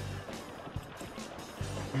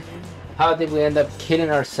 How did we end up killing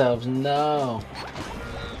ourselves? No.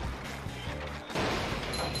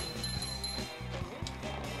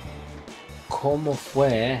 ¿Cómo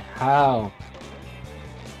fue? How?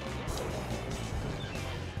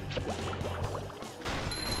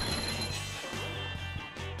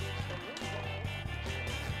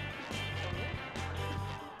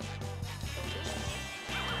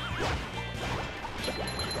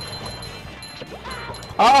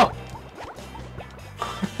 Oh!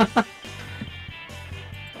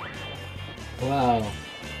 Wow.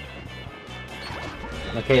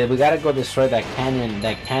 Okay, we gotta go destroy that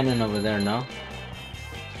cannon over there, no?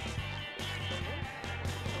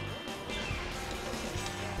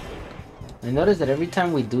 I noticed that every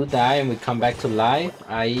time we do die and we come back to life,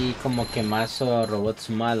 hay como que más robots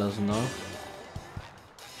malos, ¿no?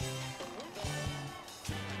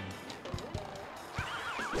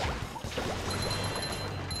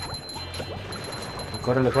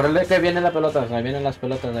 Córrele, córrele, que vienen las pelotas, ahí vienen las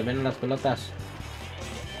pelotas, ahí vienen las pelotas.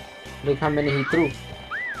 Look how many he threw.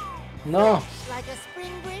 No. Like a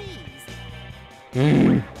spring breeze.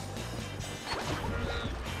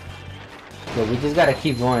 So we just gotta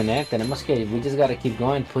keep going, eh? We just gotta keep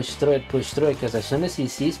going, push through it, because as soon as he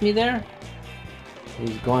sees me there,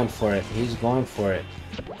 he's going for it,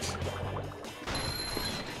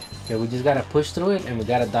 Okay, we just gotta push through it, and we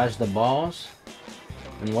gotta dodge the balls.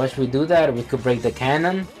 And once we do that, we could break the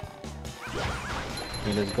cannon.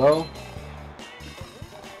 Okay, let's go.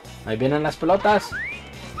 Ahí vienen las pelotas.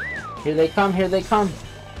 Here they come, here they come.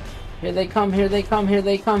 Here they come, here they come, here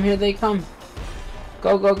they come, here they come.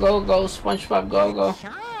 Go, go, go, go, SpongeBob, go, go.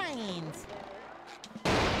 Shines.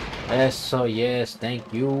 Eso, yes,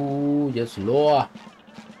 thank you. Yes, Lord.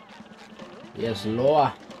 Yes,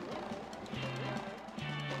 Lord.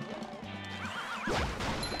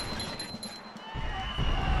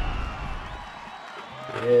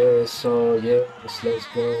 Eso, yes, let's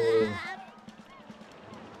go.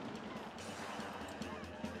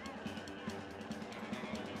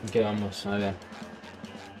 Okay, vamos, a ver.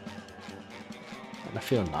 I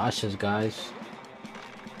feel nauseous, guys.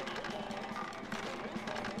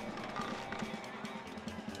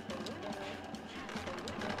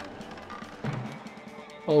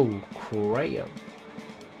 Oh, crap.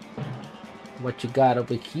 What you got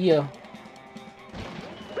over here?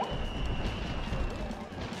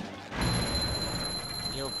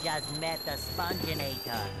 You've just met the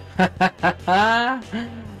Sponginator.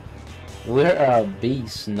 We're a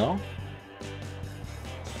beast, no?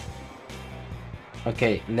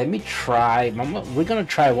 Okay, let me try. We're gonna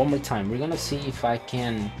try one more time. We're gonna see if I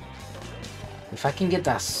can get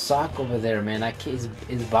that sock over there, man. It's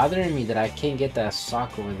bothering me that I can't get that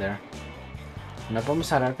sock over there. No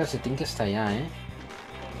podemos agarrar calcetín que está allá, eh.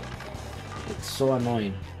 It's so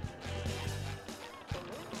annoying.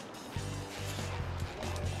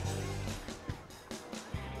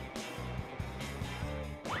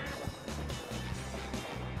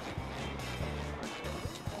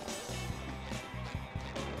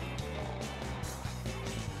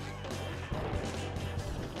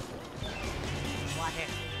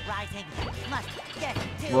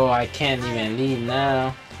 Whoa, I can't even leave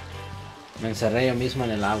now. Me encerré yo mismo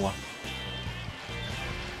en el agua.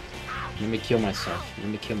 Let me kill myself. Let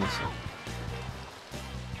me kill myself.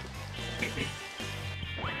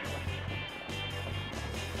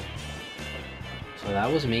 So that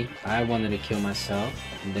was me. I wanted to kill myself.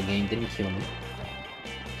 The game didn't kill me.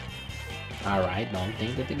 Alright, don't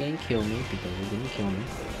think that the game killed me because it didn't kill me.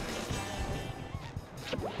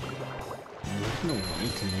 There's no way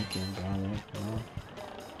to make it, bro. No.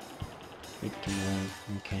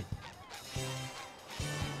 51, okay.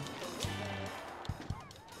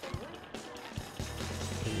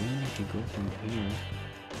 Where I could go from here?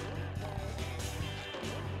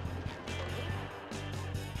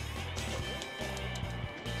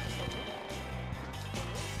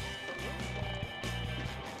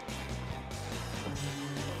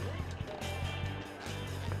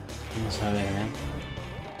 Vamos a ver, ¿eh?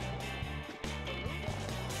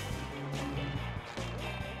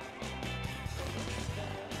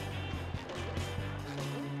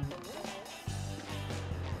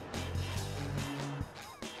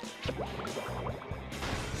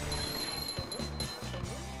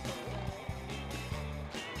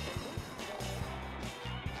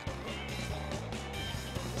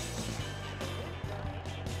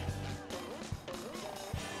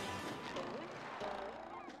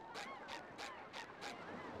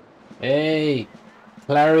 Hey,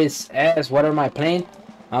 Clarice S, what am I playing?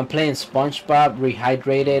 I'm playing SpongeBob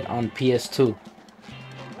Rehydrated on PS2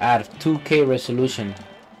 at 2K resolution.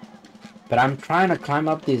 But I'm trying to climb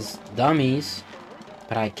up these dummies,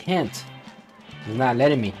 but I can't. It's not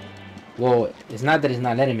letting me. Well, it's not that it's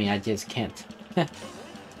not letting me, I just can't.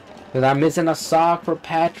 Because I'm missing a sock for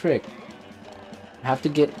Patrick. I have to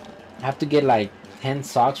get like 10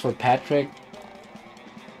 socks for Patrick.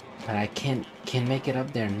 But I can't make it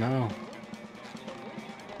up there, no.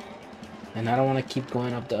 And I don't want to keep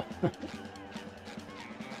going up the...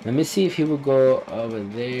 Let me see if he will go over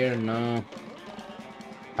there, no.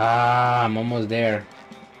 Ah, I'm almost there.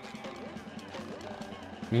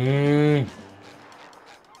 Have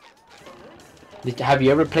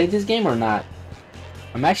you ever played this game or not?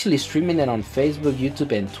 I'm actually streaming it on Facebook,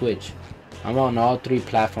 YouTube, and Twitch. I'm on all 3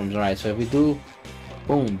 platforms, alright? So if we do...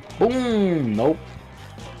 Boom, boom, nope.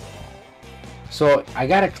 So I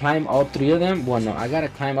gotta climb all 3 of them. Well, no, I gotta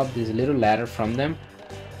climb up this little ladder from them.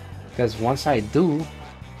 Because once I do,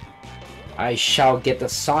 I shall get the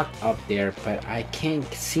sock up there. But I can't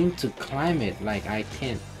seem to climb it. Like, I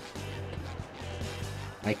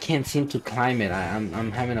can't seem to climb it.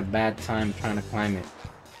 I'm having a bad time trying to climb it.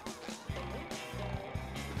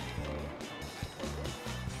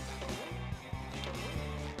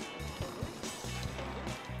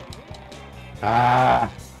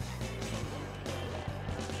 Ah!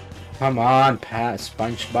 Come on,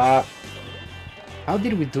 SpongeBob. How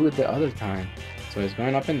did we do it the other time? So it's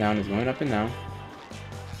going up and down, it's going up and down.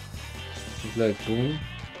 Look, boom.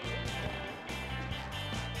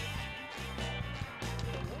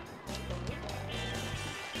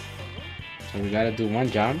 So we gotta do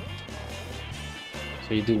 1 jump.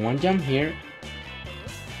 So you do 1 jump here.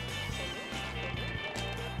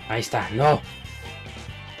 Ahí está, no.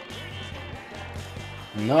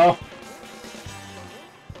 No.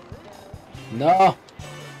 No.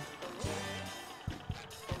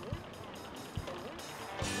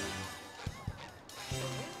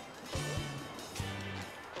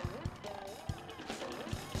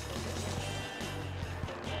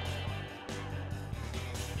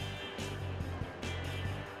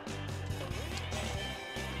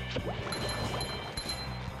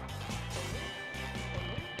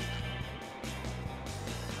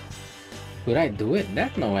 Could I do it?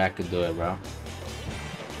 There's no way I could do it, bro.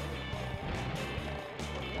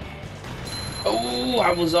 Oh,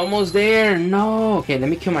 I was almost there. No. Okay, let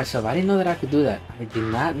me kill myself. I didn't know that I could do that. I did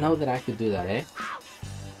not know that I could do that, eh?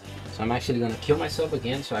 So I'm actually gonna kill myself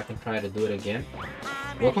again so I can try to do it again.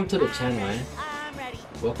 Welcome to the channel, eh?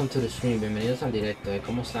 Welcome to the stream. Bienvenidos al directo, eh?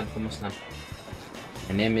 ¿Cómo están? ¿Cómo están?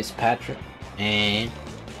 My name is Patrick, and...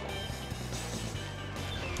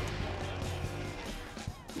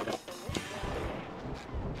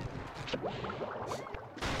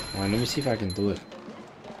 Well, let me see if I can do it.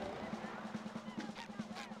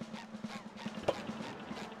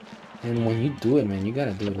 And when you do it, man, you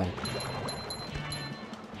gotta do it like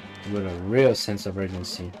with a real sense of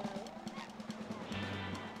urgency.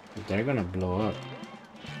 They're gonna blow up.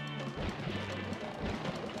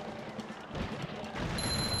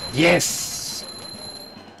 Yes!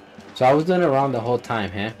 So I was doing it wrong the whole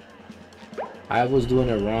time, huh? I was doing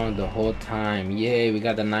it wrong the whole time. Yay, we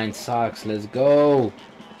got the 9 socks. Let's go.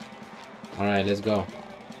 Alright, let's go.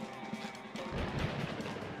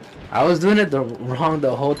 I was doing it wrong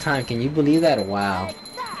the whole time. Can you believe that? Wow.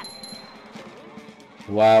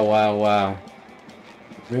 Wow, wow, wow.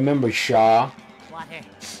 Remember Shaw?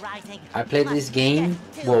 I played this game.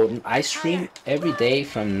 Well, I stream every day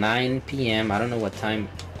from 9 p.m. I don't know what time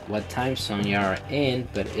zone you are in,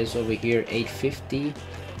 but it's over here 8:50.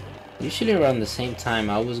 Usually around the same time.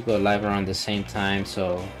 I always go live around the same time,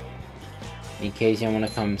 so in case you want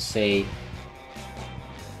to come say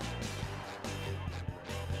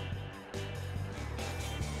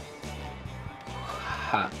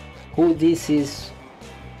who this is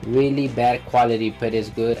really bad quality but it's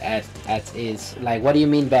good as is. Like, what do you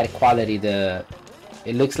mean bad quality?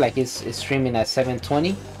 It looks like it's streaming at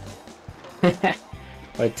 720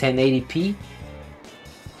 or 1080p.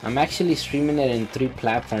 I'm actually streaming it in 3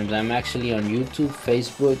 platforms. I'm actually on YouTube,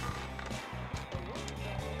 Facebook,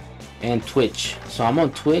 and Twitch. So I'm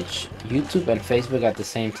on Twitch, YouTube, and Facebook at the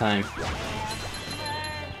same time.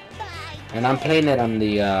 And I'm playing it on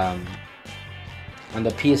the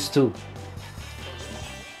PS2.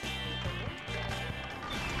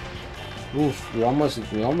 Oof, we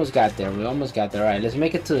almost got there. We almost got there. All right, let's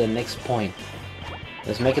make it to the next point.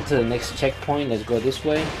 Let's make it to the next checkpoint. Let's go this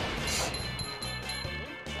way.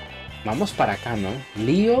 Vamos para acá, ¿no?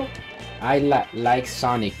 Leo, I like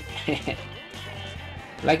Sonic.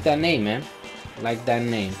 Like that name, man. Like that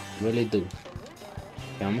name. Really do.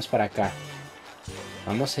 Okay, vamos para acá.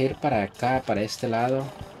 Vamos a ir para acá, para este lado.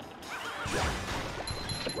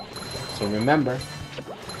 So remember,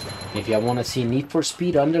 if y'all want to see Need for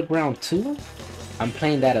Speed Underground 2, I'm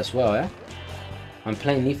playing that as well, eh? I'm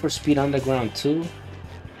playing Need for Speed Underground 2,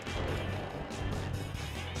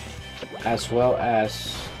 as well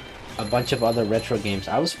as a bunch of other retro games.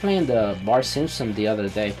 I was playing the Bart Simpson the other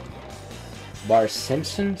day. Bart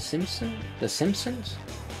Simpson? The Simpsons?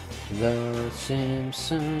 The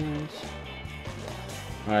Simpsons.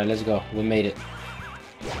 Alright, let's go. We made it.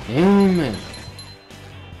 Amen.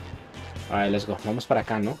 Alright, let's go. Vamos para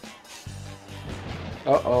acá, ¿no?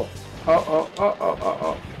 Uh-oh.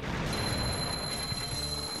 Oh.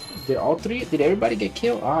 Did all three? Did everybody get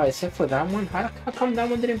killed? Ah, except for that one? How come that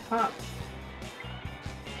one didn't pop?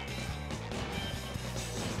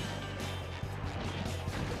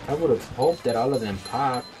 I would have hoped that all of them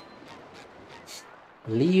popped.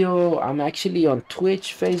 Leo, I'm actually on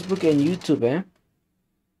Twitch, Facebook, and YouTube, eh?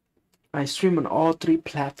 I stream on all three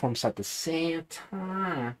platforms at the same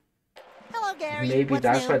time. Hello, Gary. Maybe What's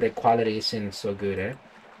that's new? why the quality isn't so good, eh?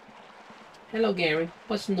 Hello, Gary.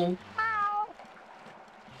 What's new?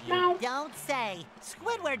 You don't say.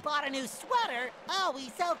 Squidward bought a new sweater. Oh,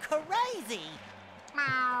 he's so crazy.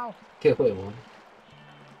 Meow. Qué huevo.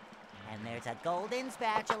 And there's a golden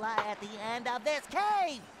spatula at the end of this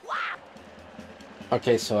cave. Wah!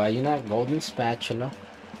 Okay, so hay una golden spatula.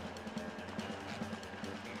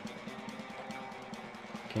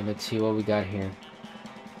 Okay, let's see what we got here.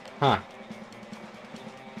 Huh.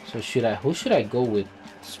 So who should I go with?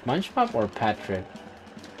 SpongeBob or Patrick?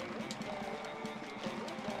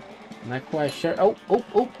 Not quite sure. Oh.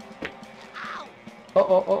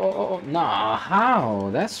 Oh. Nah, how?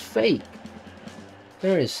 That's fake.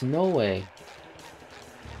 There is no way.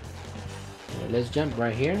 Okay, let's jump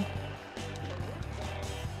right here.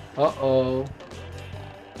 Uh-oh.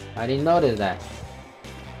 I didn't notice that.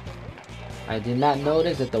 I did not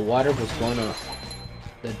notice that the water was gonna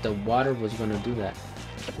do that.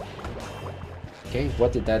 Okay,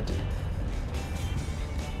 what did that do?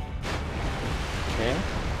 Okay.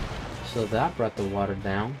 So that brought the water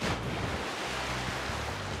down.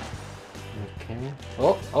 Okay.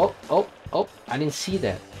 Oh, I didn't see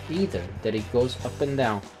that either, that it goes up and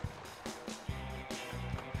down.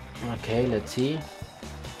 Okay, let's see.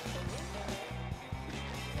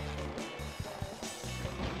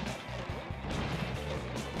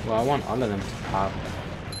 Well, I want all of them to pop.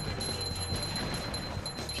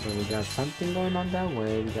 So we got something going on that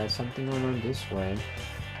way, we got something going on this way.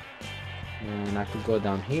 And I could go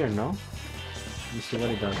down here, no? Let me see what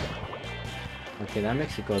it does. Okay, that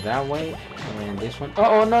makes it go that way. And this one.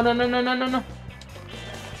 Oh, no.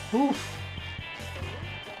 Oof.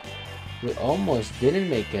 We almost didn't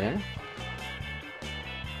make it, eh?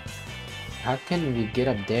 How can we get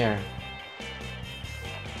up there?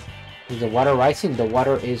 Is the water rising? The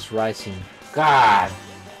water is rising. God!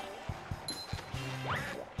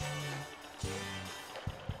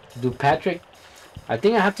 Do Patrick... I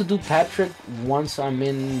think I have to do Patrick once I'm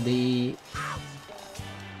in the...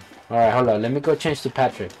 Alright, hold on. Let me go change to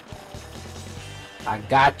Patrick. I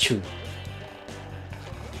got you.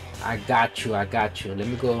 Let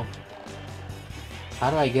me go...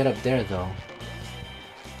 How do I get up there, though?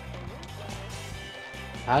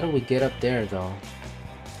 How do we get up there, though?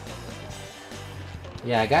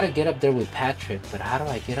 Yeah, I gotta get up there with Patrick, but how do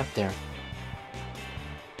I get up there?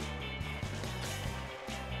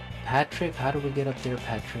 Patrick, how do we get up there,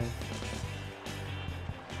 Patrick?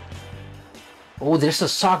 Oh, there's a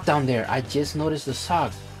sock down there. I just noticed the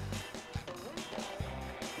sock.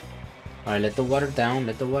 Alright, let the water down.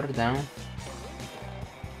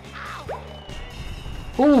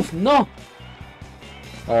 Oof, no!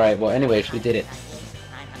 Alright, well, anyways, we did it.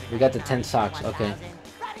 We got the 10 socks, okay.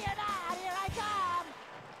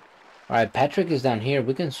 Alright, Patrick is down here.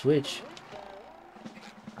 We can switch.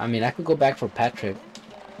 I mean, I could go back for Patrick.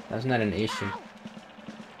 That's not an issue.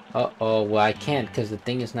 Uh-oh, well, I can't because the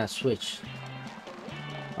thing is not switched.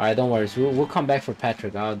 Alright, don't worry. So we'll come back for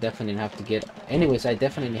Patrick. I'll definitely have to get... Anyways, I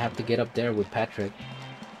definitely have to get up there with Patrick.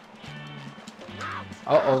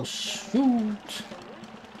 Uh-oh, shoot!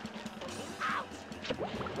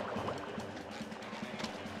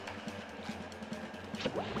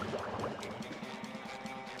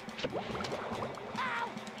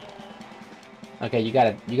 Okay, you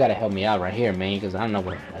gotta help me out right here, man, because I don't know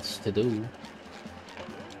what else to do.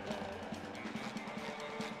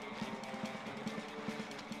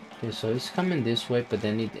 Okay, so it's coming this way, but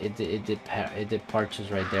then it departures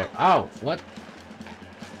right there. Oh, what?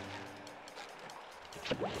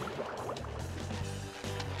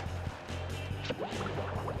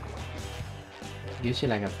 Gives you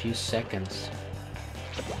like a few seconds.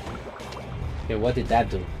 Okay, what did that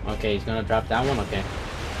do? Okay, he's gonna drop that one. Okay.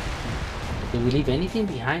 Did we leave anything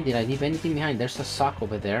behind? Did I leave anything behind? There's a sock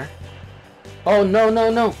over there. Oh,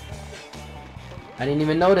 no. I didn't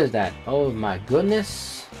even notice that. Oh, my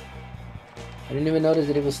goodness. I didn't even notice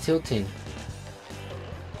that it was tilting.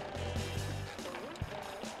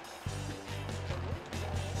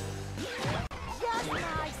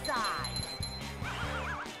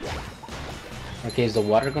 Okay, is the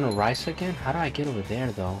water gonna rise again? How do I get over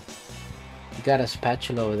there, though? You got a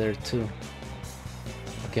spatula over there, too.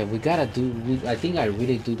 Okay, we gotta do... I think I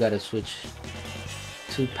really do gotta switch.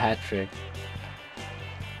 to Patrick.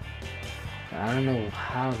 I don't know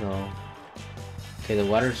how though. Okay, the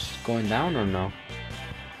water's going down or no?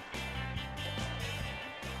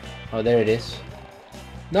 Oh, there it is.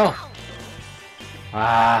 No!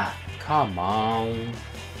 Ah, come on.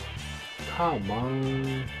 Come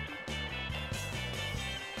on.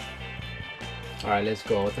 Alright, let's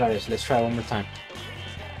go. Let's try one more time.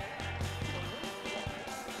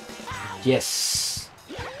 Yes!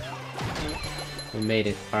 We made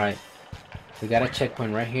it. Alright. We got a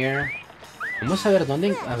checkpoint right here. Vamos a ver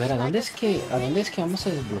dónde, a dónde es que vamos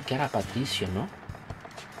a desbloquear a Patricio, ¿no?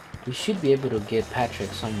 We should be able to get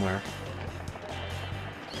Patrick somewhere.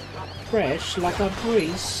 Fresh like a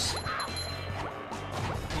breeze.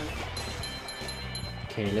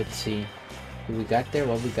 Okay, let's see. What we got there?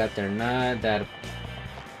 What we got there? Not that.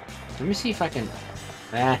 Let me see if I can.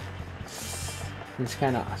 Ah, it's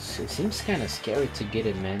kind of. It seems kind of scary to get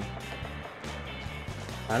it, man.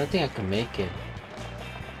 I don't think I can make it.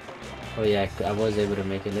 Oh yeah, I was able to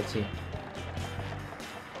make it. Let's see.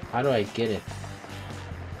 How do I get it?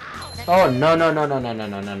 Oh no no no no no no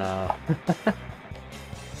no no no!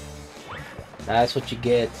 That's what you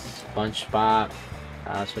get, SpongeBob.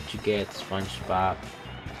 That's what you get, SpongeBob.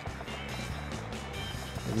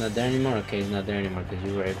 It's not there anymore? Okay, it's not there anymore because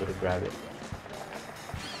you were able to grab it.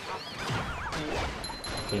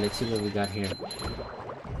 Okay, let's see what we got here.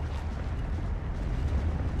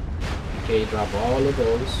 Okay, drop all of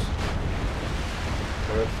those.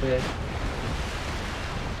 Perfect.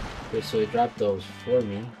 Okay, so he dropped those for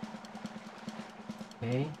me.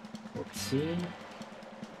 Okay, let's see.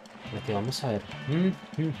 Okay, vamos a ver.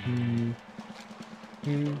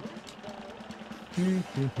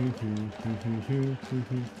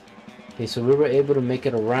 Okay, so we were able to make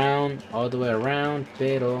it around, all the way around,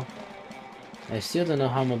 pero I still don't know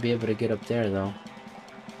how I'm gonna be able to get up there though.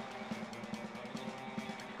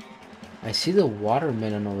 I see the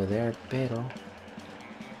watermelon over there, pero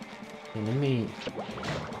okay, let me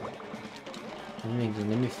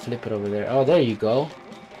flip it over there. Oh, there you go.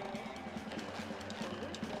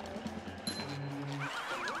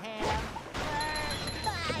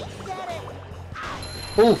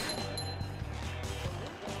 Oof.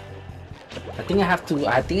 I think I have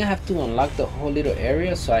to unlock the whole little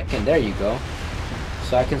area so I can, there you go.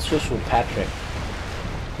 So I can switch with Patrick.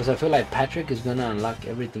 Because I feel like Patrick is gonna unlock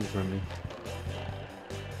everything for me.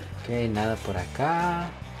 Okay, nada por acá.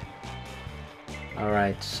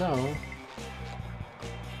 Alright, so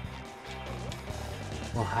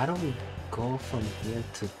well, how do we go from here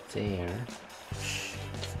to there?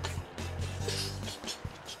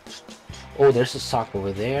 Oh, there's a sock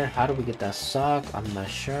over there. How do we get that sock? I'm not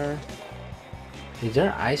sure. Is there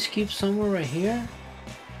an ice cube somewhere right here?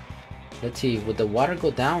 Let's see. Would the water go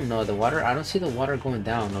down? No, the water. I don't see the water going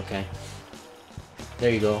down. Okay. There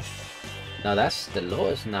you go. No, that's the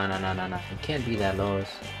lowest. No. It can't be that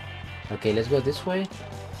lowest. Okay, let's go this way.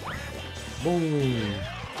 Boom.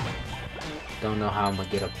 Don't know how I'm gonna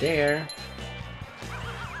get up there.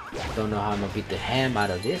 Don't know how I'm gonna beat the ham out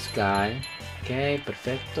of this guy. Okay,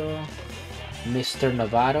 perfecto. Mr.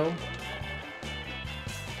 Novato.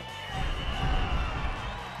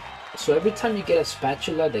 So every time you get a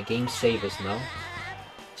spatula, the game saves, ¿no?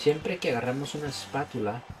 Siempre que agarramos una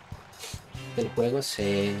espátula, el juego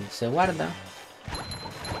se guarda.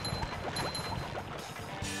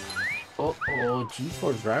 Oh,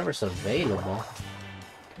 G4 drivers available.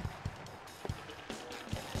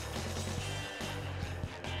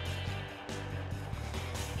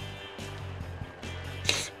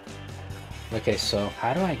 Okay, so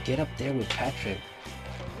how do I get up there with Patrick?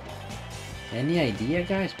 Any idea,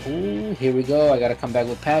 guys? Ooh, here we go. I gotta come back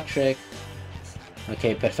with Patrick.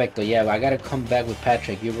 Okay, perfecto. Yeah, I gotta come back with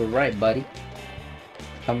Patrick. You were right, buddy.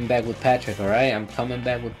 Coming back with Patrick, alright? I'm coming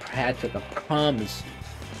back with Patrick. I promise.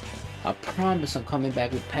 I promise I'm coming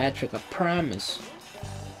back with Patrick. I promise.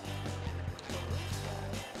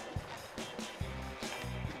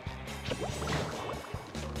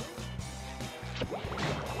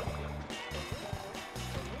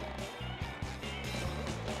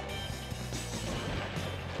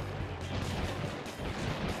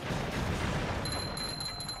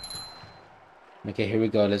 Okay, here we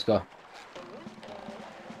go. Let's go.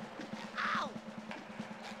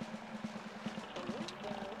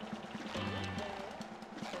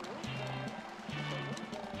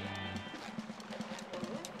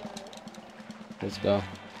 Let's go.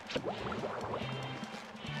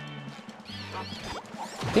 I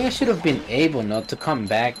think I should have been able not to come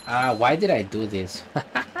back. Why did I do this?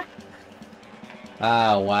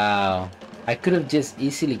 Wow. I could have just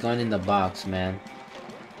easily gone in the box, man.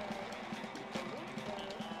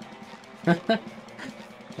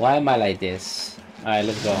 Why am I like this? Alright,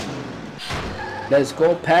 let's go. Let's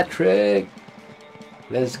go, Patrick.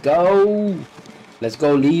 Let's go. Let's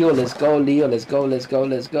go, Leo. Let's go, Leo. Let's go, let's go,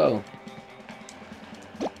 let's go.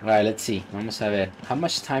 Alright, let's see. Vamos a ver. How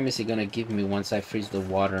much time is he gonna give me once I freeze the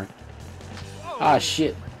water? Ah,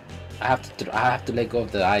 shit. I have to let go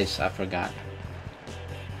of the ice. I forgot.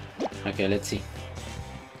 Okay, let's see.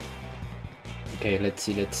 Okay, let's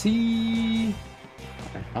see. Let's see.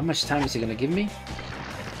 How much time is he gonna give me?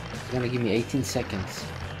 He's gonna give me 18 seconds.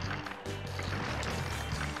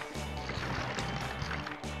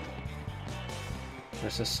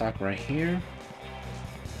 There's a sock right here.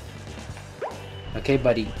 Okay,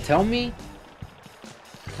 buddy, tell me,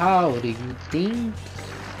 how do you think?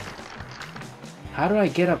 How do I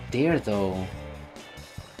get up there, though?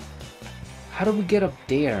 How do we get up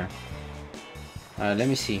there? Let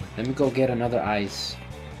me see. Let me go get another ice.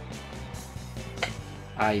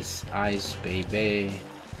 Ice, ice, baby.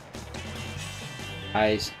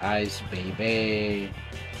 Ice, ice, baby.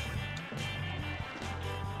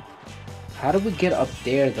 How do we get up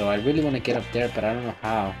there, though? I really want to get up there, but I don't know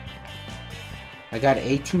how. I got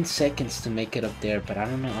 18 seconds to make it up there, but I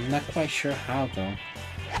don't know. I'm not quite sure how, though.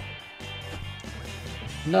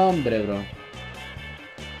 No, hombre, bro.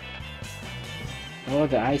 Oh,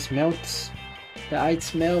 the ice melts. The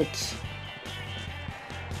ice melts.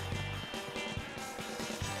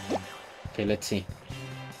 Okay, let's see.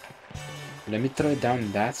 Let me throw it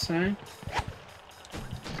down that side.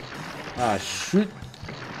 Ah, shoot.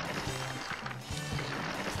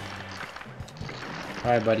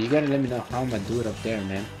 Alright, buddy, you gotta let me know how I'm gonna do it up there,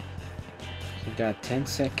 man. You got 10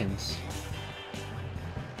 seconds.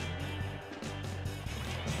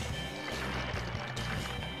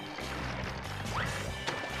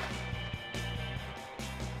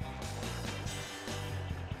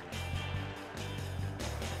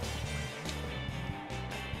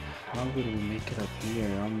 How would we make it up here,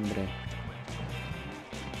 hombre?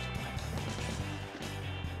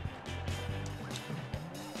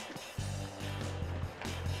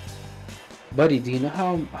 Buddy, do you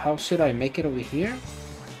know how should I make it over here?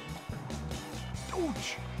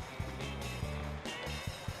 Ouch.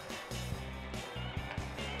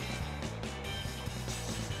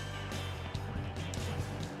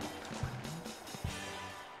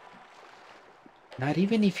 Not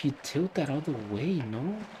even if you tilt that other way,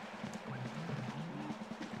 no?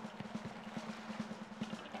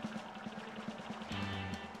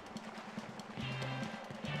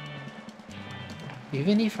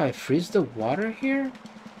 Even if I freeze the water here?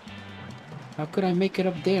 How could I make it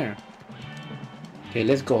up there? Okay,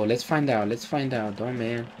 let's go. Let's find out. Let's find out. Oh,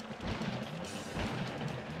 man.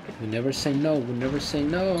 We never say no. We never say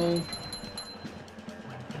no.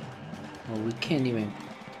 Oh, we can't even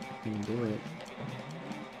do it.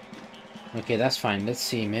 Okay, that's fine. Let's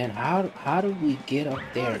see, man. How do we get up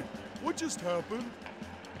there? Hey, what just happened?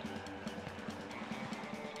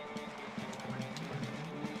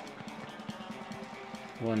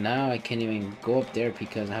 Well, now I can't even go up there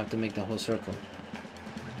because I have to make the whole circle.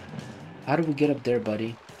 How do we get up there,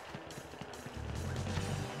 buddy?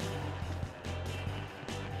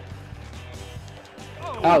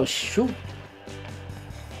 Oh, shoot!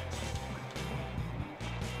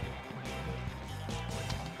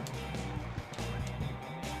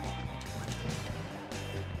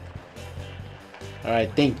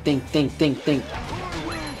 Alright, think.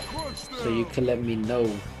 So you can let me know.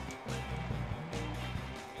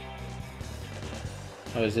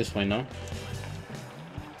 Oh, is this way, no?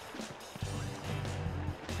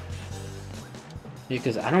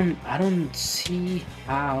 Because I don't see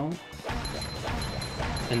how.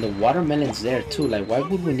 And the watermelon's there too. Like, why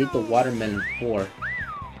would we need the watermelon for?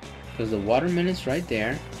 Because the watermelon's right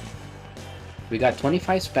there. We got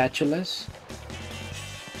 25 spatulas.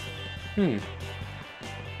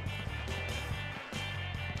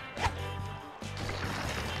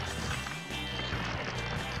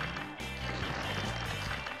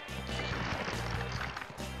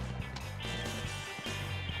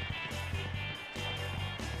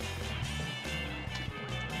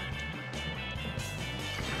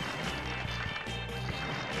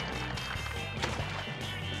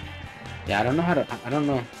 Yeah, I don't know how to, I don't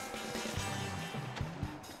know.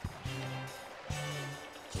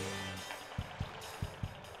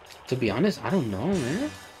 To be honest, I don't know, man.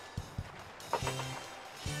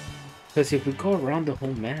 Because if we go around the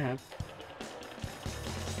whole map...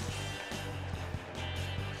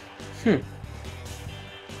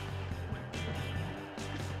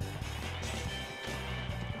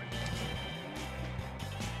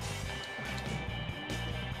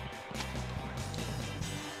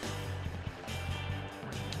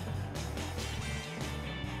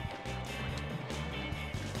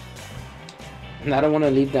 And I don't want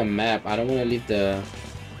to leave the map. I don't want to leave the...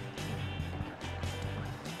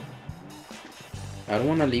 I don't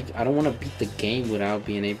want to leave... I don't want to beat the game without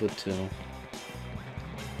being able to...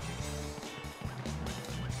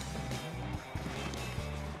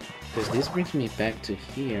 Because this brings me back to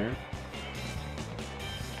here.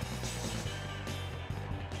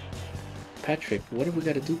 Patrick, what do we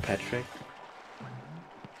gotta do, Patrick?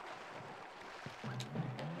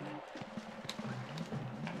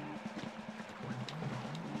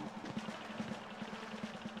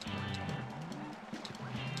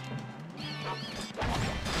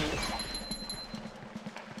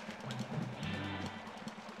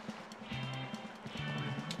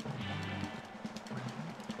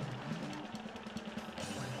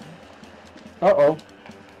 Uh-oh.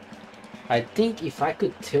 I think if I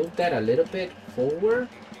could tilt that a little bit forward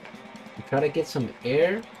and try to get some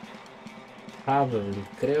air, probably.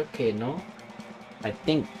 Creo que no. I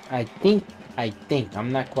think.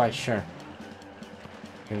 I'm not quite sure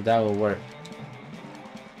if that will work.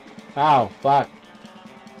 Ow, fuck.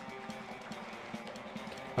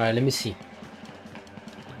 Alright, let me see.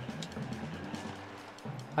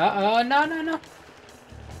 No.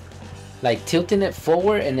 Like tilting it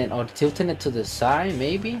forward and then, or tilting it to the side,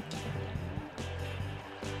 maybe?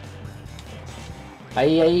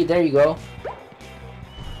 Ahí, there you go.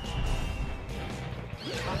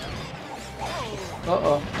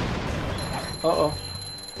 Uh-oh. Uh-oh.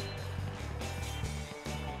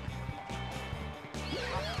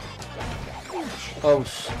 Oh,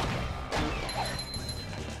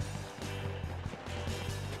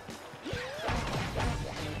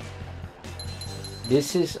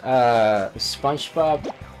 this is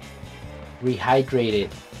SpongeBob rehydrated,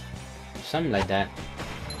 something like that.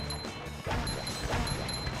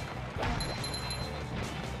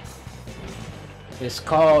 It's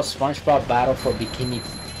called SpongeBob Battle for Bikini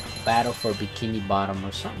Bottom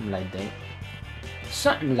or something like that.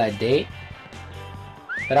 Something like that.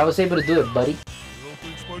 But I was able to do it, buddy. I don't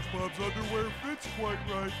think SpongeBob's underwear fits quite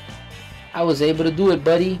right. I was able to do it,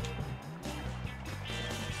 buddy.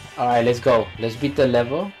 Alright, let's go. Let's beat the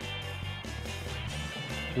level.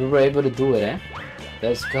 We were able to do it, eh?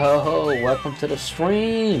 Let's go. Welcome to the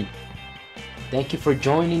stream. Thank you for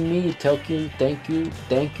joining me. Thank you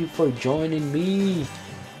for joining me.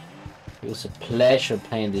 It was a pleasure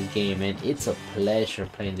playing this game, man. It's a pleasure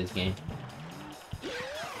playing this game.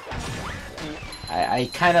 I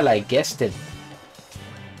kind of like guessed it.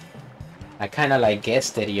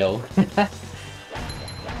 Yo.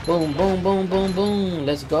 Boom, boom, boom, boom, boom.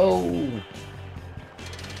 Let's go.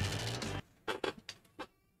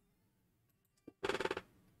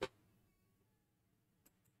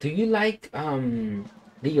 Do you like,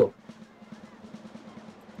 Leo?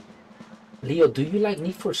 Leo, do you like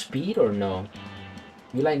Need for Speed or no?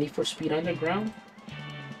 You like Need for Speed Underground?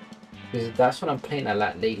 Because that's what I'm playing a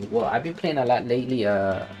lot lately. Well, I've been playing a lot lately,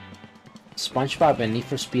 SpongeBob and Need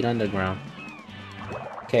for Speed Underground.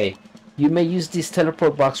 Okay. You may use this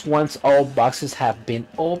teleport box once all boxes have been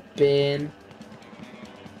opened.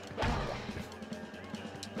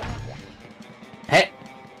 Hey!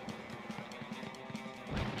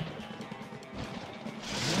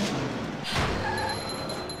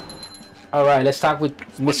 Alright, let's talk with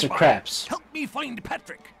Mr. Krabs. Help me find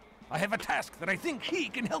Patrick. I have a task that I think he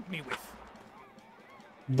can help me with.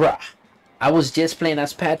 Bruh, I was just playing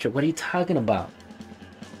as Patrick. What are you talking about?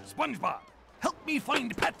 SpongeBob, help me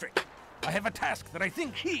find Patrick. I have a task that I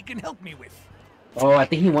think he can help me with. Oh, I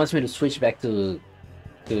think he wants me to switch back to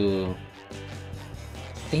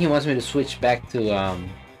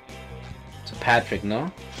Patrick,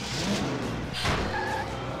 no?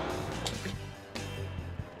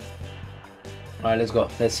 Alright, let's go.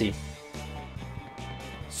 Let's see.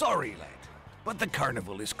 Sorry, lad, but the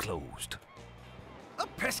carnival is closed. A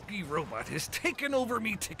pesky robot has taken over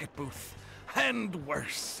me ticket booth. And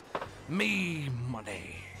worse, me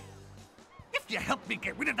money. If you help me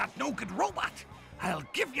get rid of that no-good robot, I'll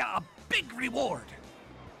give you a big reward.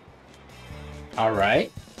 All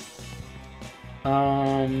right.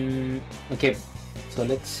 Okay. So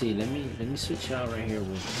let's see. Let me switch out right here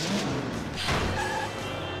with.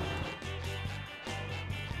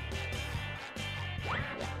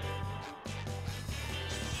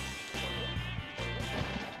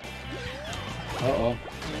 Uh-oh.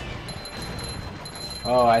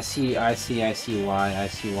 Oh, I see why.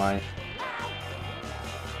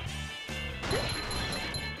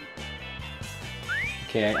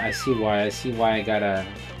 Okay, I see why I gotta...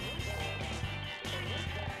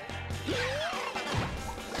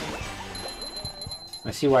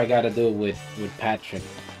 I see why I gotta do it with Patrick.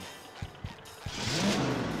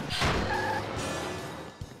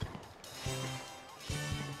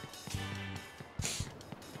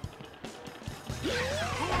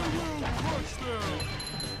 Watch them.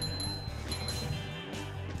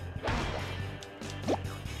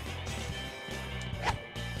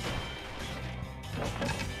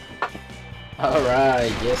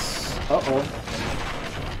 Alright, yes. Uh-oh.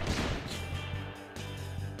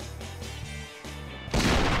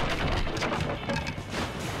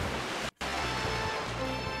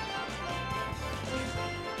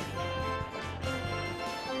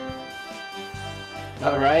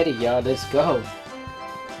 Alrighty, y'all, let's go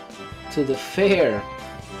to the fair.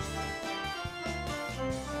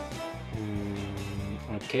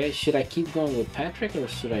 Okay, should I keep going with Patrick or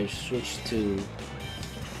should I switch to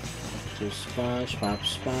SpongeBob?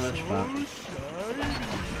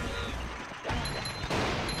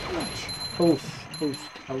 Oof,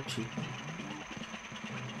 ouchie.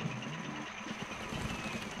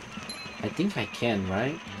 I think I can,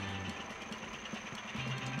 right?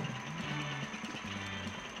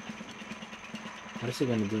 What is it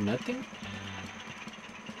gonna do? Nothing?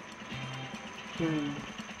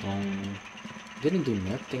 Didn't do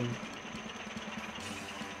nothing.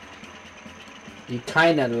 You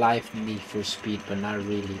kinda life Need for Speed, but not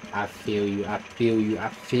really. I feel you.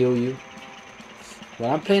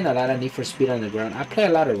 Well, I'm playing a lot of Need for Speed Underground. I play a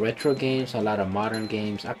lot of retro games, a lot of modern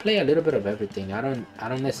games. I play a little bit of everything. I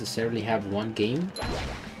don't necessarily have one game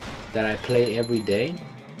that I play every day.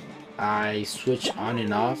 I switch on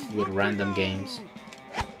and off with random games.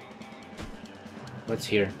 What's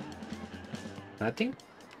here? Nothing?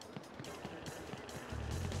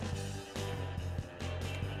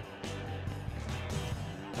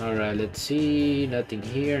 Alright, let's see. Nothing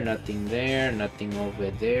here, nothing there, nothing over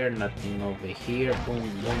there, nothing over here. Boom,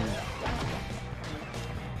 boom.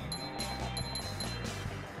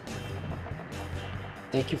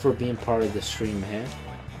 Thank you for being part of the stream, man.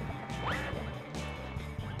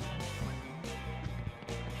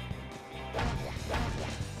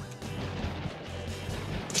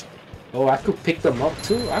 Oh, I could pick them up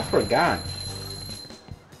too? I forgot.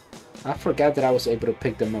 I forgot that I was able to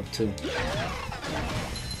pick them up too.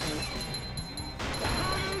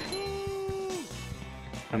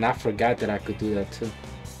 And I forgot that I could do that too.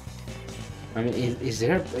 I mean, is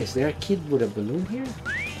there a kid with a balloon here?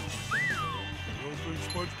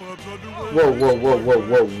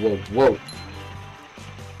 Whoa.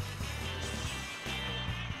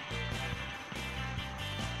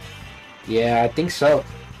 Yeah, I think so.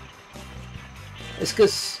 It's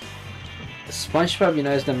because SpongeBob, you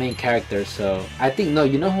know, is the main character, so I think, no,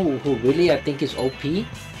 you know who really I think is OP?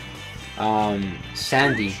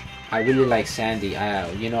 Sandy. I really like Sandy.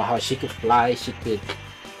 You know how she could fly, she can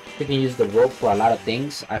use the rope for a lot of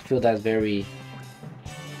things. I feel that's very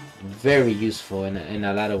useful in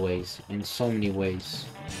a lot of ways, in so many ways.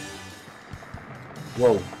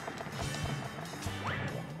 Whoa.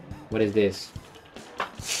 What is this?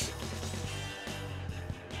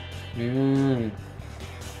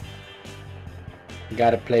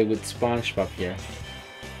 Gotta play with SpongeBob here.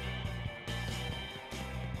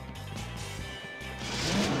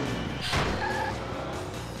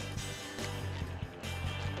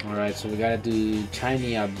 Alright, so we gotta do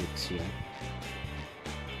tiny objects here.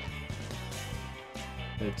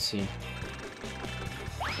 Let's see.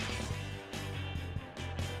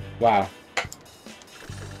 Wow.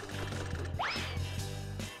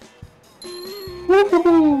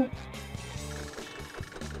 Woohoo!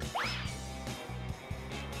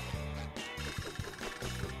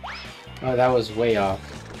 Oh, that was way off.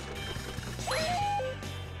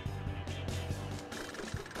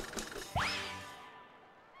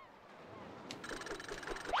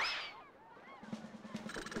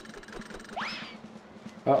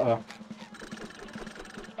 Uh-oh.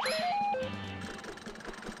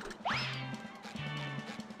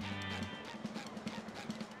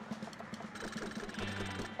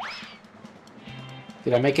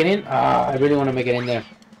 Did I make it in? Ah, I really want to make it in there.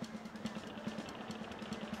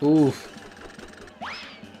 Oof.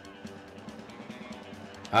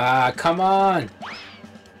 Ah, come on.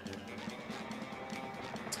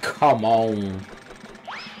 Come on.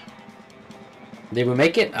 Did we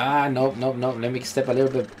make it? Ah, nope. Let me step a little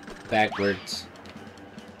bit backwards.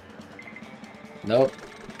 Nope.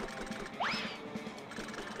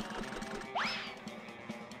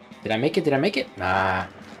 Did I make it? Nah.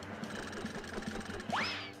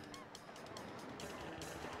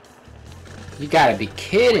 You gotta be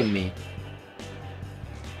kidding me.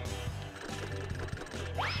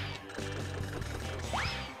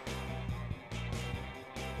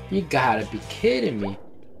 You gotta be kidding me.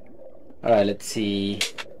 Alright, let's see.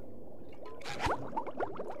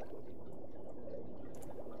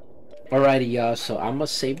 Alrighty, y'all, so I'm gonna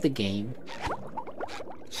save the game.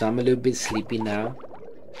 So I'm a little bit sleepy now.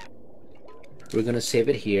 We're gonna save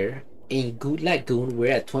it here. In Good Lagoon,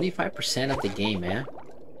 we're at 25% of the game, man.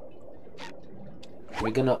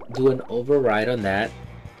 We're gonna do an override on that.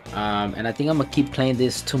 And I think I'm gonna keep playing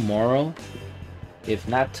this tomorrow. If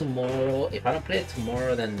not tomorrow, if I don't play it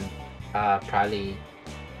tomorrow, then probably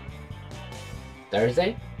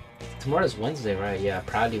Thursday. Tomorrow's Wednesday, right? Yeah,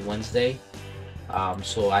 probably Wednesday.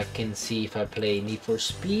 So I can see if I play Need for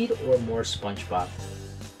Speed or more SpongeBob.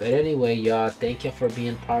 But anyway, y'all, thank you for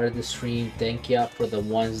being part of the stream. Thank you for the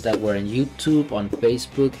ones that were on YouTube, on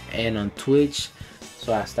Facebook, and on Twitch.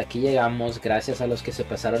 So hasta aquí llegamos. Gracias a los que se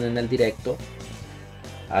pasaron en el directo.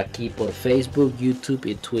 Aquí por Facebook, YouTube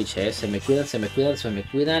y Twitch. Se me cuidan, se me cuidan, se me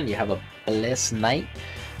cuidan. You have a blessed night.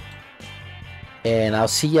 And I'll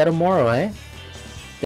see you tomorrow,